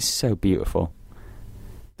it's so beautiful.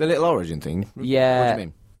 The little origin thing. Yeah. What do you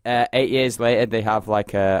mean? 8 years later, they have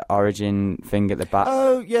like a origin thing at the back.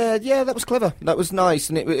 Oh, yeah, that was clever. That was nice,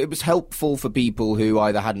 and it was helpful for people who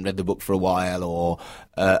either hadn't read the book for a while or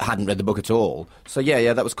hadn't read the book at all. So,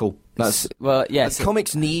 yeah, that was cool. That's Well, yeah. So,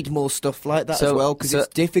 comics need more stuff like that as So- well, because so- it's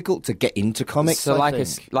difficult to get into comics, so I like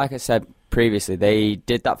think. I said previously, they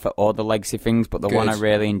did that for all the legacy things, but the one I Good.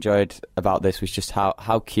 really enjoyed about this was just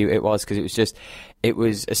how cute it was, because it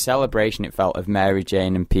was a celebration, it felt, of Mary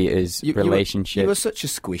Jane and Peter's relationship. You were such a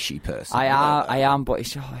squishy person. I am, but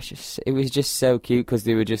it was just so cute because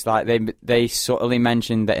they were just like they subtly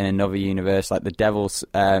mentioned that in another universe, like the devil's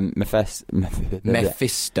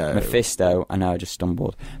Mephisto. I know, I just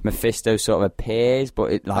stumbled. Mephisto sort of appears,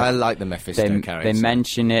 but it like I like the Mephisto character. they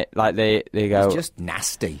mention it like they go. It's just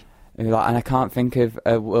nasty. Like, and I can't think of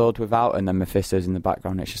a world without her, and then Mephisto's in the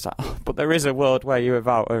background. It's just like, oh, but there is a world where you're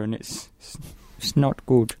without her, and it's not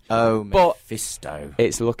good. Oh, But- Mephisto.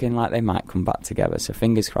 It's looking like they might come back together, so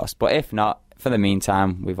fingers crossed. But if not, for the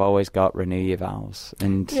meantime, we've always got Renew Your Vows.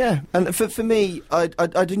 And Yeah, and for me,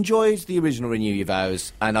 I'd enjoyed the original Renew Your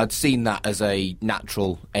Vows, and I'd seen that as a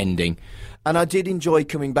natural ending, and I did enjoy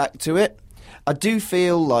coming back to it. I do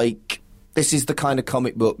feel like this is the kind of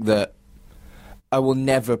comic book that I will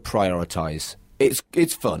never prioritise.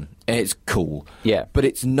 It's fun and it's cool, Yeah. but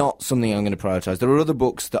it's not something I'm going to prioritise. There are other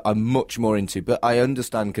books that I'm much more into, but I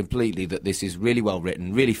understand completely that this is really well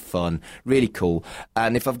written, really fun, really cool,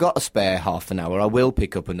 and if I've got a spare half an hour, I will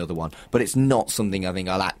pick up another one, but it's not something I think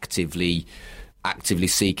I'll actively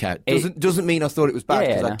seek out. Doesn't mean I thought it was bad,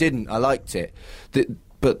 because I didn't. I liked it.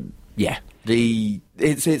 But yeah,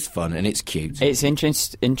 it's fun and it's cute. it's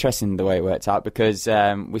interesting the way it worked out, because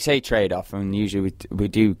we say trade off, and usually we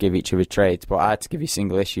do give each other trades, but I had to give you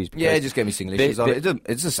single issues. Yeah, just give me single issues on it.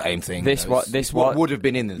 It's the same thing. This though. It's what would have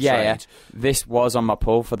been in the trade. Yeah. This was on my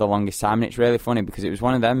pull for the longest time, and it's really funny because it was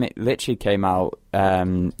one of them. It literally came out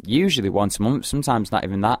usually once a month, sometimes not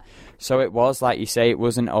even that. So it was, like you say, it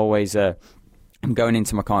wasn't always I'm going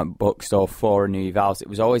into my comic book store for Renew Your Vows. It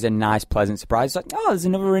was always a nice, pleasant surprise. It's like, oh, there's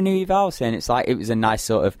another Renew Your Vows here. And it's like, it was a nice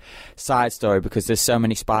sort of side story because there's so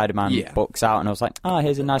many Spider-Man books out. And I was like, oh,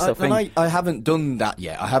 here's a nice little thing. I haven't done that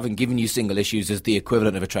yet. I haven't given you single issues as the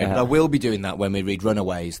equivalent of a trade, but I will be doing that when we read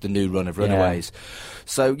Runaways, the new run of Runaways.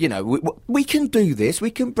 So, you know, we can do this. We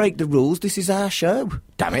can break the rules. This is our show.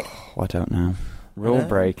 Damn it. Oh, I don't know. Rule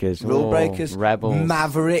breakers. Rule breakers. Rebels.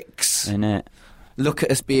 Mavericks. Innit? Look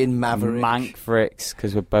at us being maverick. Mankfricks,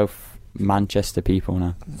 because we're both Manchester people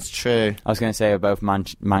now. It's true. I was going to say we're both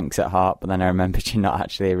Manx at heart, but then I remembered you're not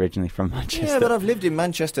actually originally from Manchester. Yeah, but I've lived in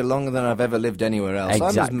Manchester longer than I've ever lived anywhere else. I'm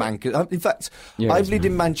as Exactly. in fact, You're I've as lived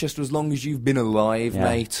in Manchester as long as you've been alive, Yeah.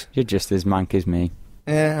 mate. You're just as mank as me.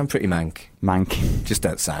 Yeah, I'm pretty mank. Mank. Just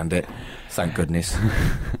don't sound it. Thank goodness.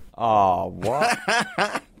 Oh, what?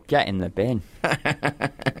 Get in the bin.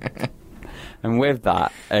 And with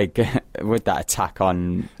that attack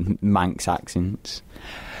on Manx accents,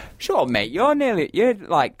 sure, mate, you're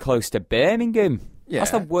like close to Birmingham. Yeah.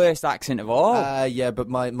 That's the worst accent of all. Yeah, but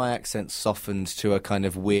my accent softened to a kind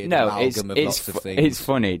of weird amalgam of lots of things. It's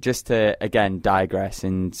funny, just to, again, digress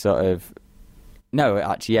and sort of... No,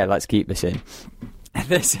 actually, yeah, let's keep this in.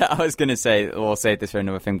 I was going to say, we'll save this for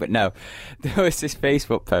another thing, but no. There was this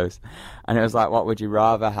Facebook post, and it was like, what would you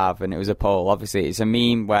rather have? And it was a poll. Obviously, it's a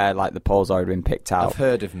meme where, like, the poll's already been picked out. I've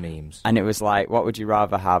heard of memes. And it was like, what would you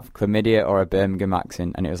rather have, chlamydia or a Birmingham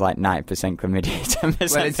accent? And it was like 90% chlamydia,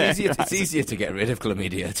 10% Well, it's easier to get rid of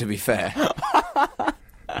chlamydia, to be fair.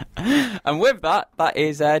 And with that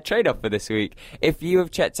is a trade-off for this week. If you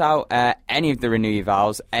have checked out any of the Renew Your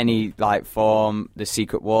Vows, any like form, the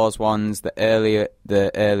Secret Wars ones, the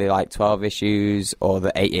early like 12 issues, or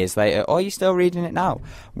the 8 years later, or you're still reading it now,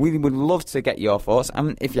 we would love to get your thoughts.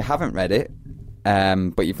 And if you haven't read it,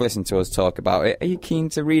 but you've listened to us talk about it, are you keen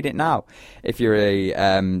to read it now? If you're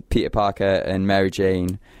a Peter Parker and Mary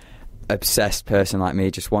Jane obsessed person like me,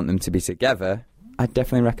 just want them to be together, I'd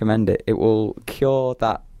definitely recommend it. It will cure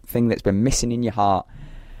that thing that's been missing in your heart.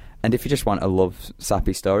 And if you just want a love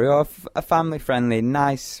sappy story or a family friendly,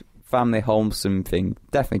 nice family wholesome thing,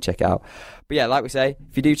 definitely check it out. But yeah, like we say,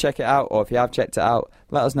 if you do check it out, or if you have checked it out,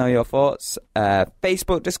 let us know your thoughts.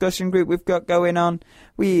 Facebook discussion group we've got going on.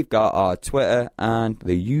 We've got our Twitter and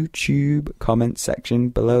the YouTube comment section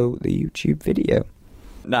below the YouTube video.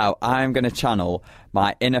 Now, I'm going to channel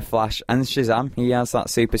my inner Flash and Shazam. He has that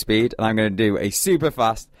super speed, and I'm going to do a super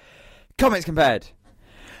fast Comics Compared.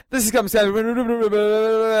 This is Comics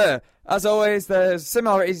Compared. As always, there's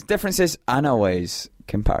similarities, differences, and always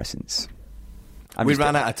comparisons. We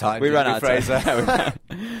ran out of time. We ran out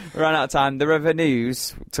of time. The River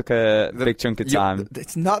News took a big chunk of time.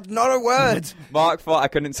 It's not a word. Mark thought I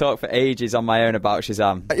couldn't talk for ages on my own about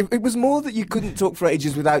Shazam. It was more that you couldn't talk for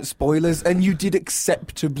ages without spoilers, and you did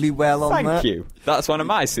acceptably well on that. Thank you. That's one of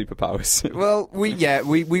my superpowers. Well, we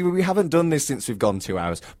haven't done this since we've gone 2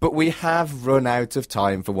 hours, but we have run out of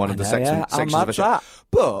time for one of the sections of the show.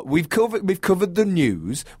 But we've covered the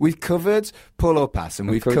news, we've covered Pull or Pass, and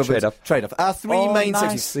we've covered Trade-Off. Our three main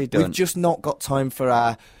sections. Done. We've just not got time for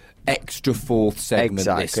our extra fourth segment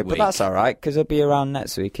this week. But that's all right, because it'll be around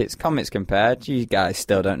next week. It's Comics Compared. You guys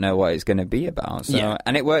still don't know what it's going to be about. So. Yeah.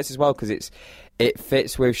 And it works as well, because it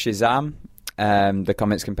fits with Shazam, the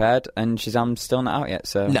Comics Compared, and Shazam's still not out yet.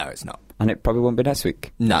 So no, it's not. And it probably won't be next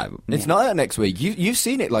week. No, it's not out next week. You've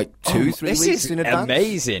seen it like 2-3 weeks in advance.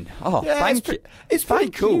 Amazing. Oh, yeah, thank you. It's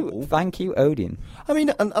pretty cool. Thank you, Odeon. I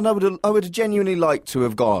mean, and I would genuinely like to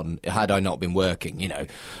have gone, had I not been working,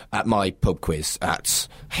 at my pub quiz at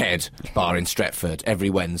Head Bar in Stretford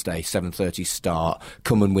every Wednesday, 7:30 start.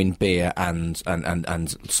 Come and win beer and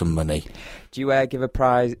some money. Do you give a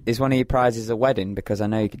prize? Is one of your prizes a wedding? Because I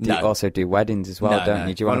know you also do weddings as well, don't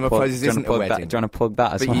you? Do you one of my prizes isn't a wedding. Do you want to plug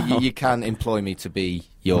that as well? But you can employ me to be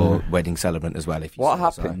your wedding celebrant as well. If you what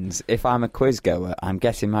happens if I'm a quiz goer, I'm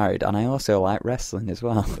getting married, and I also like wrestling as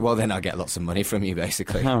well? Well, then I get lots of money from you,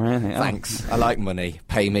 basically. Oh, really? Thanks. I like money.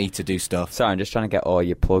 Pay me to do stuff. Sorry, I'm just trying to get all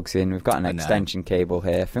your plugs in. We've got an extension cable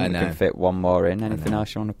here. I think we can fit one more in. Anything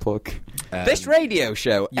else you want to plug? This radio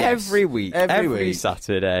show, every week, every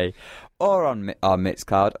Saturday. Or on our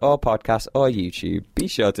Mixcloud, or podcast, or YouTube. Be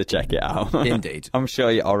sure to check it out. Indeed. I'm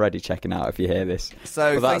sure you're already checking out if you hear this.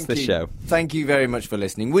 So that's the show. Thank you very much for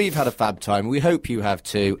listening. We've had a fab time. We hope you have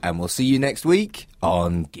too. And we'll see you next week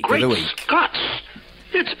on Geek of the Week. Scots!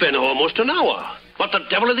 It's been almost an hour. What the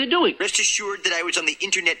devil are they doing? Rest assured that I was on the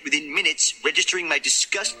internet within minutes, registering my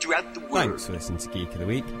disgust throughout the world. Thanks for listening to Geek of the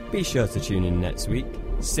Week. Be sure to tune in next week.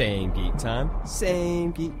 Same geek time,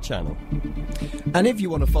 same geek channel. And if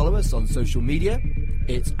you want to follow us on social media,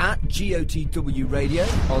 it's at GOTW Radio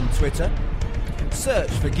on Twitter.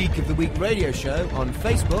 Search for Geek of the Week Radio Show on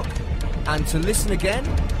Facebook. And to listen again,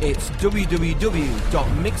 it's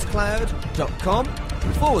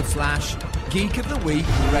www.mixcloud.com/Geek of the Week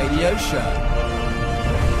Radio Show.